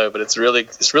 I don't know, but it's really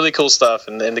cool stuff,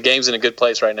 and the game's in a good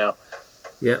place right now.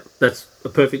 Yeah, that's the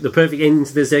perfect ending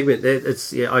to this segment.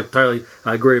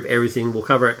 I agree with everything. We'll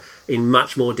cover it in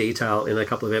much more detail in a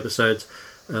couple of episodes.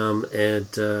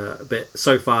 But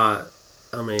so far,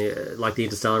 I mean, like the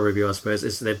Interstellar review, I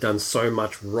suppose, they've done so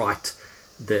much right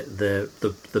that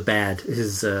the bad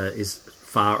is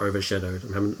far overshadowed.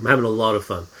 I'm having a lot of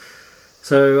fun.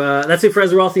 So that's it for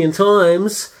Azerothian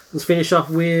Times. Let's finish off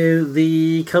with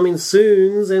the coming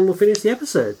soons, and we'll finish the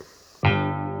episode.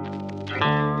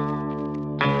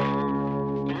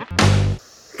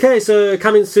 Okay, so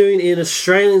coming soon in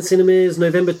Australian cinemas,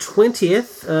 November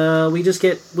 20th, we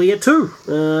get two.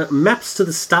 Maps to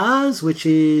the Stars, which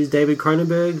is David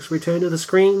Cronenberg's return to the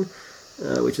screen,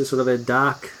 which is sort of a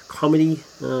dark comedy.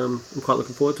 I'm quite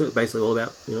looking forward to it. Basically all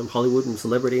about Hollywood and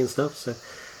celebrity and stuff, so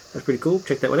that's pretty cool.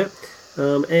 Check that one out.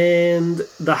 And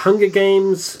The Hunger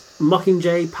Games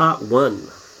Mockingjay Part 1.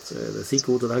 So the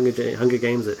sequel to the Hunger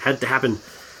Games that had to happen.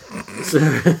 So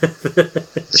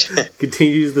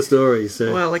continues the story.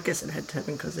 So well, I guess it had to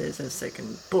happen because there's a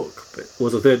second book. But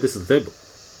this is the third book.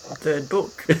 Third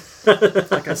book,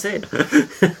 like I said.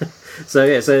 So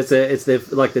yeah, so it's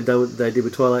like they did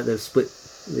with Twilight. They've split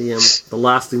the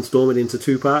last installment into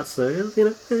two parts. So it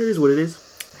is what it is.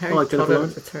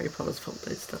 It's Harry Potter's fault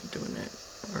they started doing that.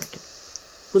 I reckon.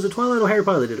 Was it Twilight or Harry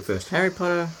Potter that did it first? Harry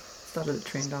Potter started the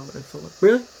trend, I would have thought.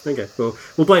 Really? Okay, well,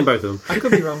 we'll blame both of them. I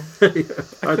could be wrong. Yeah,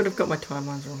 I could have got my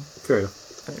timelines wrong. fair enough.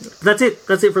 That's it.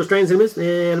 That's it for Australian cinemas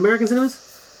and American cinemas.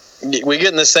 We're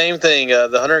getting the same thing.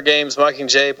 The Hunger Games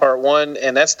Mockingjay Part 1,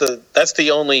 and that's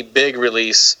the only big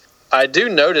release. I do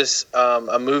notice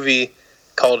a movie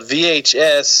called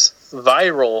VHS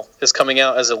Viral is coming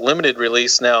out as a limited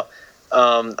release now.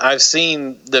 I've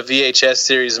seen the VHS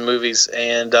series of movies,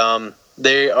 and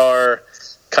they are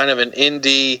kind of an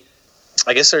indie.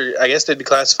 I guess they'd be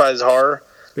classified as horror.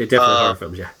 They're definitely horror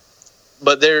films, yeah.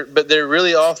 But they're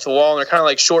really off the wall, and they're kind of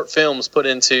like short films put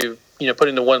into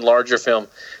one larger film.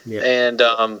 Yeah. And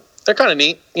they're kind of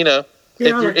neat, Yeah,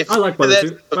 if I like both that's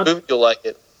two. a movie, you'll like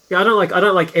it. Yeah, I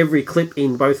don't like every clip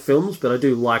in both films, but I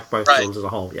do like both films as a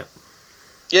whole. Yeah.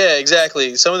 Yeah,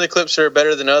 exactly. Some of the clips are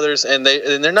better than others, and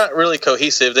they're not really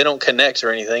cohesive. They don't connect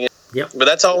or anything. Yep. But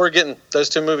that's all we're getting. Those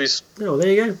two movies. Oh,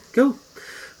 there you go. Cool.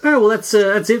 All right. Well, that's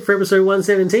it for episode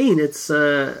 117. It's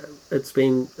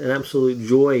been an absolute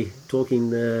joy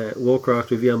talking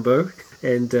Warcraft with young Bo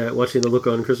and watching the look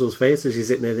on Crystal's face as she's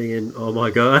sitting there thinking, "Oh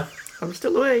my god." I'm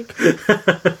still awake.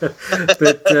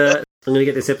 But I'm going to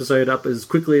get this episode up as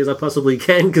quickly as I possibly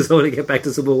can because I want to get back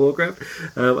to some more Warcraft.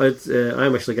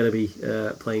 I'm actually going to be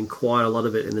playing quite a lot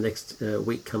of it in the next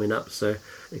week coming up, so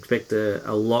expect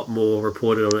a lot more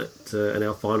reported on it and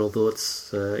our final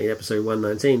thoughts in episode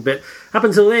 119. But up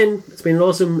until then, it's been an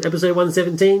awesome episode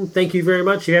 117. Thank you very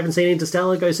much. If you haven't seen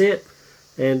Interstellar, go see it.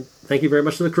 And thank you very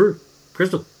much to the crew.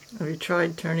 Crystal. Have you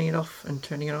tried turning it off and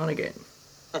turning it on again?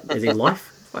 As in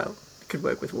life? Well, it could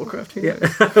work with Warcraft. Yeah,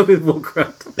 with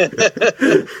Warcraft.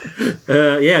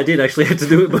 Yeah, I did actually have to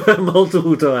do it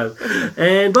multiple times.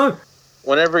 And Bo.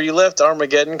 Whenever you left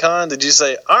Armageddon Con, did you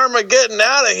say, "Armageddon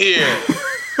out of here"?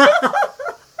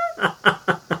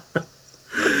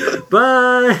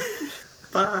 Bye.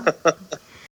 Bye.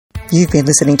 You've been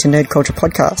listening to Nerd Culture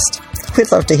Podcast.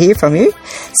 We'd love to hear from you.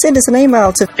 Send us an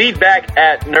email to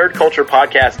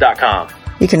feedback@nerdculturepodcast.com.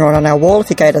 You can write on our wall if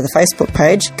you go to the Facebook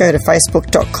page. Go to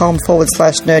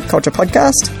facebook.com/Nerd Culture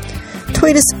Podcast.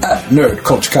 Tweet us at Nerd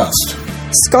Culturecast.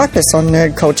 Skype us on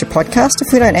Nerd Culture Podcast.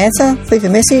 If we don't answer, leave a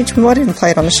message. We might even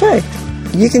play it on the show.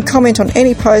 You can comment on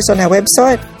any post on our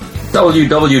website,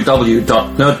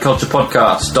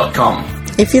 www.nerdculturepodcast.com.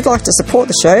 If you'd like to support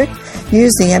the show,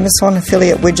 use the Amazon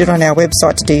affiliate widget on our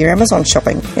website to do your Amazon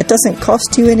shopping. It doesn't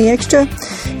cost you any extra,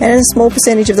 and a small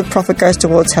percentage of the profit goes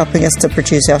towards helping us to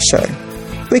produce our show.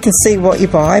 We can see what you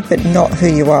buy, but not who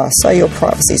you are, so your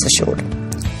privacy is assured.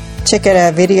 Check out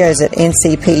our videos at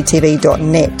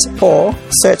ncptv.net or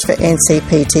search for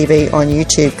ncptv on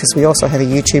YouTube because we also have a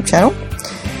YouTube channel.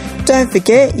 Don't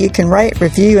forget, you can rate,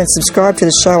 review and subscribe to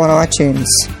the show on iTunes.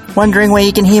 Wondering where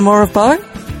you can hear more of Bo?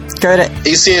 Go to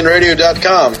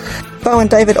ecnradio.com. Bo and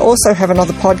David also have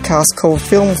another podcast called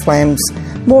Film Flams.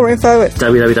 More info at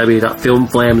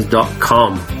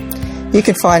www.filmflams.com. You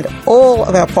can find all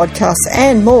of our podcasts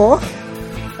and more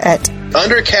at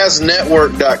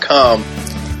undercastnetwork.com.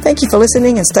 Thank you for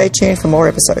listening and stay tuned for more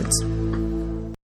episodes.